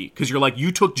somebody, because you're like,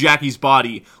 you took Jackie's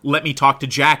body, let me talk to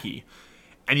Jackie.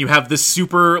 And you have this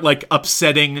super, like,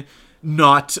 upsetting,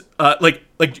 not, like,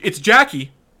 it's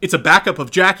Jackie, it's a backup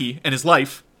of Jackie and his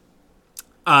life,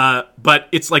 but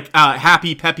it's like,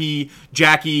 happy, peppy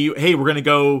Jackie, hey, we're gonna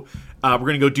go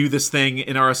do this thing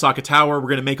in Arasaka Tower, we're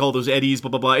gonna make all those eddies,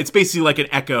 blah, blah, blah. It's basically like an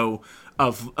echo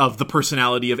of the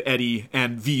personality of Eddie,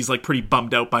 and V's like pretty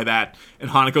bummed out by that. And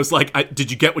Hanako's like,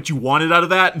 did you get what you wanted out of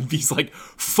that? And V's like,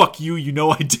 fuck you, you know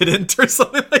I didn't, or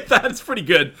something like that. It's pretty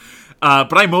good.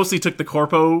 But I mostly took the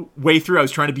corpo way through. I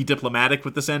was trying to be diplomatic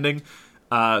with this ending.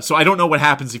 So I don't know what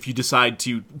happens if you decide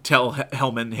to tell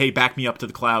Hellman, hey, back me up to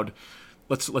the cloud.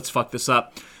 Let's fuck this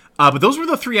up. But those were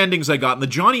the 3 endings I got. And the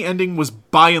Johnny ending was,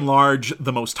 by and large,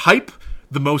 the most hype,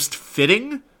 the most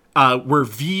fitting, where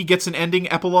V gets an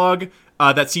ending epilogue.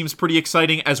 That seems pretty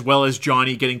exciting, as well as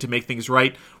Johnny getting to make things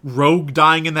right. Rogue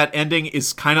dying in that ending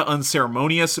is kind of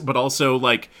unceremonious, but also,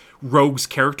 like, Rogue's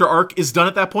character arc is done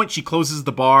at that point. She closes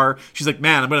the bar. She's like,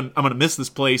 man, I'm gonna miss this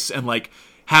place, and, like,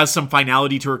 has some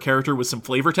finality to her character with some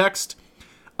flavor text.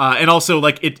 And also,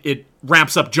 like, it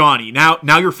ramps up Johnny. Now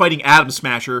you're fighting Atom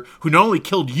Smasher, who not only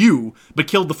killed you, but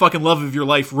killed the fucking love of your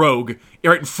life, Rogue,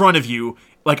 right in front of you.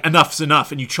 Like, enough's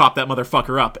enough, and you chop that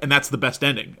motherfucker up. And that's the best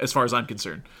ending, as far as I'm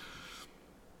concerned.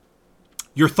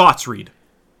 Your thoughts, Reed?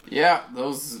 Yeah,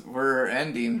 those were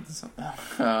endings.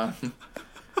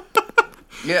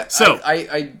 Yeah, so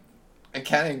I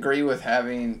kind of agree with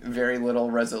having very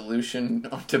little resolution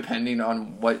depending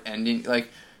on what ending. Like,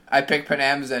 I pick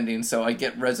Panam's ending, so I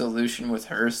get resolution with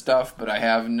her stuff, but I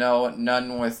have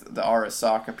none with the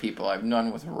Arasaka people. I have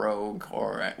none with Rogue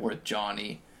or with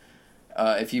Johnny.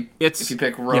 If you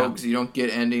pick Rogues, you don't get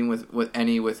ending with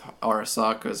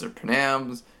Arasakas or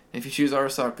Panams. If you choose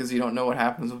Arasakas, you don't know what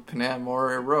happens with Panam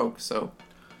or Rogue, so...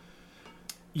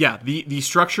 Yeah, the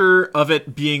structure of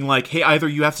it being like, hey, either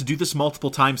you have to do this multiple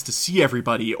times to see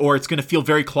everybody, or it's going to feel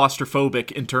very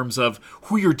claustrophobic in terms of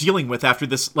who you're dealing with after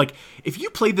this. Like, if you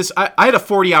played this... I had a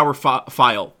 40-hour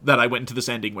file that I went into this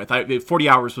ending with. 40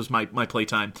 hours was my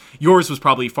playtime. Yours was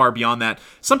probably far beyond that.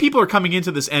 Some people are coming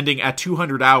into this ending at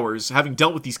 200 hours, having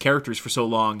dealt with these characters for so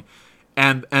long,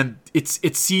 and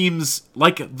it seems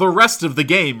like the rest of the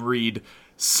game, Reed,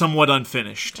 somewhat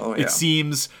unfinished. Oh, yeah. It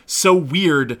seems so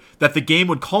weird that the game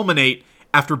would culminate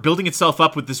after building itself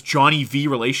up with this Johnny V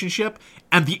relationship,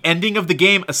 and the ending of the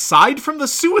game, aside from the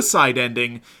suicide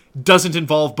ending, doesn't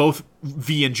involve both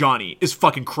V and Johnny, is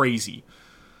fucking crazy.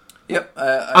 Yep.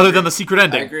 Other than the secret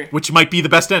ending, which might be the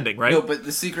best ending, right? No, but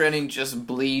the secret ending just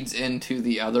bleeds into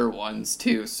the other ones,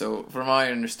 too. So, from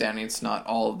my understanding, it's not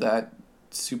all that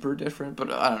super different,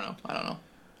 but I don't know.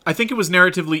 I think it was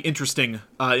narratively interesting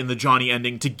in the Johnny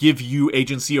ending to give you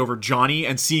agency over Johnny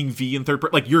and seeing V in third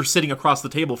person. Like, you're sitting across the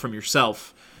table from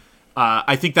yourself.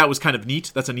 I think that was kind of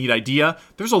neat. That's a neat idea.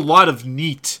 There's a lot of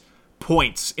neat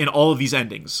points in all of these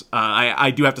endings.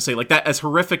 I do have to say, like, that, as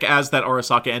horrific as that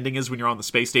Arasaka ending is when you're on the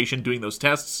space station doing those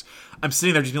tests, I'm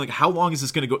sitting there just being like, how long is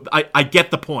this going to go? I get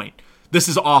the point. This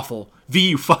is awful. V,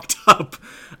 you fucked up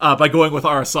by going with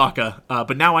Arasaka,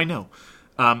 but now I know.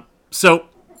 So...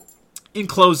 in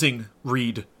closing,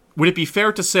 Reed, would it be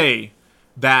fair to say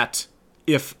that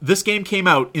if this game came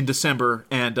out in December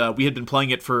and we had been playing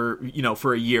it for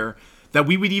a year, that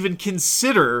we would even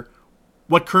consider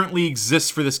what currently exists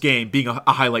for this game being a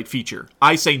highlight feature?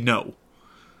 I say no.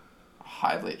 A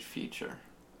highlight feature?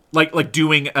 Like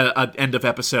doing an end of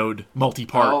episode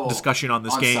multi-part discussion on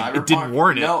this game. Cyberpunk? It didn't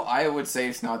warrant it. No, I would say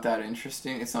it's not that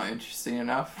interesting. It's not interesting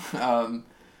enough.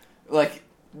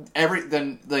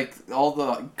 All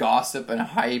the gossip and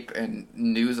hype and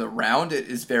news around it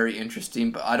is very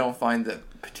interesting, but I don't find the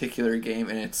particular game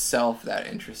in itself that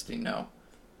interesting. No,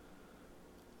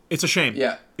 it's a shame.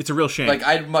 Yeah, it's a real shame. Like,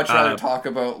 I'd much rather talk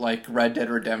about like Red Dead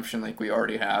Redemption, like we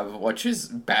already have, which is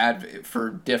bad for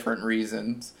different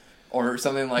reasons, or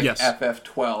something like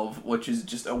FF12, which is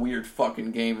just a weird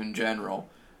fucking game in general,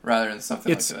 rather than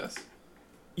something like this.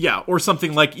 Yeah, or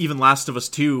something like even Last of Us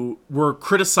 2, we're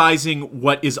criticizing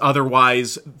what is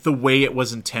otherwise the way it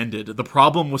was intended. The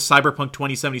problem with Cyberpunk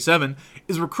 2077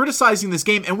 is we're criticizing this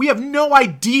game, and we have no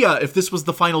idea if this was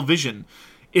the final vision.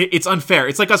 It's unfair.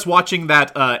 It's like us watching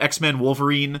that X-Men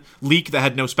Wolverine leak that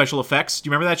had no special effects. Do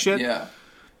you remember that shit? Yeah.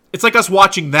 It's like us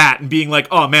watching that and being like,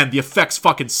 oh man, the effects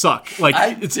fucking suck. Like,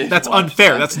 that's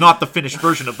unfair. That's not the finished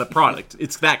version of the product.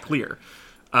 It's that clear.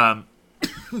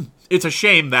 It's a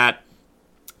shame that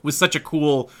with such a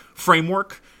cool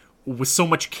framework, with so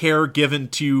much care given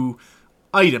to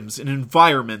items and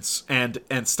environments and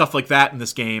stuff like that in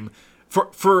this game,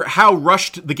 for how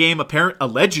rushed the game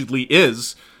allegedly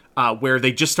is, where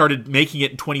they just started making it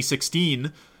in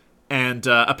 2016, and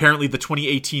apparently the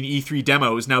 2018 E3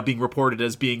 demo is now being reported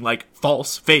as being, like,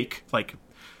 false, fake, like,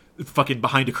 fucking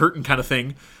behind a curtain kind of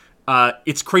thing.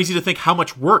 It's crazy to think how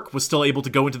much work was still able to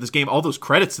go into this game. All those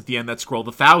credits at the end that scroll, the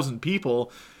 1,000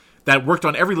 people that worked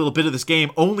on every little bit of this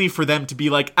game, only for them to be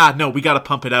like, no, we gotta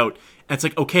pump it out. And it's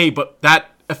like, okay, but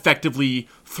that effectively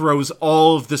throws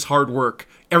all of this hard work,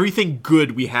 everything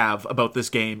good we have about this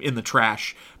game, in the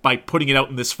trash by putting it out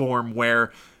in this form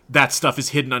where that stuff is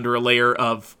hidden under a layer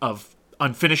of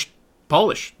unfinished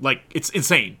polish. Like, it's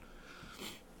insane.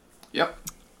 Yep.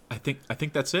 I think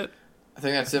that's it. I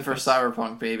think that's it for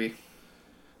Cyberpunk, baby.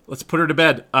 Let's put her to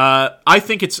bed. I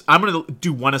think I'm going to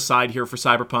do one aside here for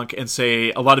Cyberpunk and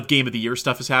say a lot of Game of the Year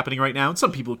stuff is happening right now. And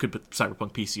some people could put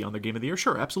Cyberpunk PC on their Game of the Year.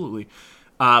 Sure, absolutely.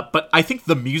 But I think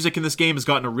the music in this game has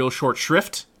gotten a real short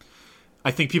shrift.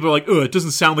 I think people are like, it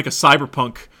doesn't sound like a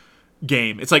Cyberpunk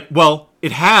game. It's like, well,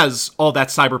 it has all that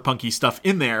cyberpunky stuff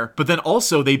in there, but then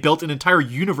also they built an entire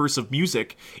universe of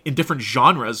music in different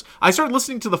genres. I started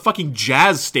listening to the fucking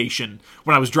jazz station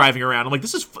when I was driving around. I'm like,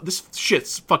 this shit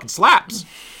fucking slaps.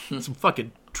 Some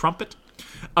fucking trumpet.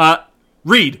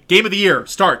 Reed, Game of the Year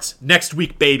starts next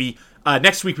week, baby.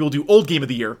 Next week, we'll do Old Game of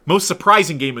the Year, Most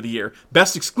Surprising Game of the Year,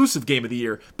 Best Exclusive Game of the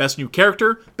Year, Best New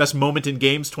Character, Best Moment in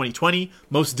Games 2020,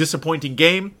 Most Disappointing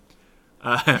Game,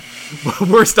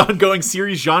 Worst Ongoing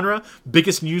Series Genre,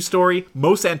 Biggest News Story,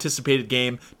 Most Anticipated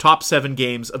Game, Top 7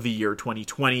 Games of the Year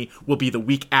 2020 will be the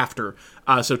week after.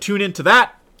 So tune into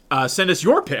that. Send us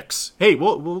your picks. Hey,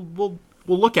 we'll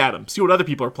look at them, see what other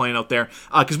people are playing out there,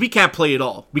 because we can't play it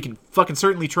all. We can fucking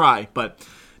certainly try, but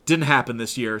didn't happen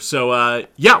this year. So, we're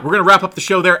going to wrap up the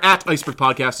show there. At Iceberg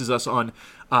Podcast is us on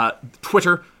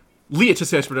Twitter.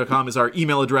 Lee@iceberg.com is our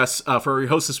email address for our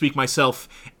host this week, myself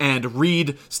and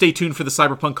Reed. Stay tuned for the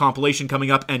Cyberpunk compilation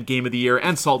coming up and Game of the Year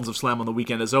and Sultans of Slam on the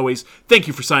weekend as always. Thank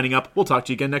you for signing up. We'll talk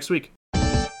to you again next week.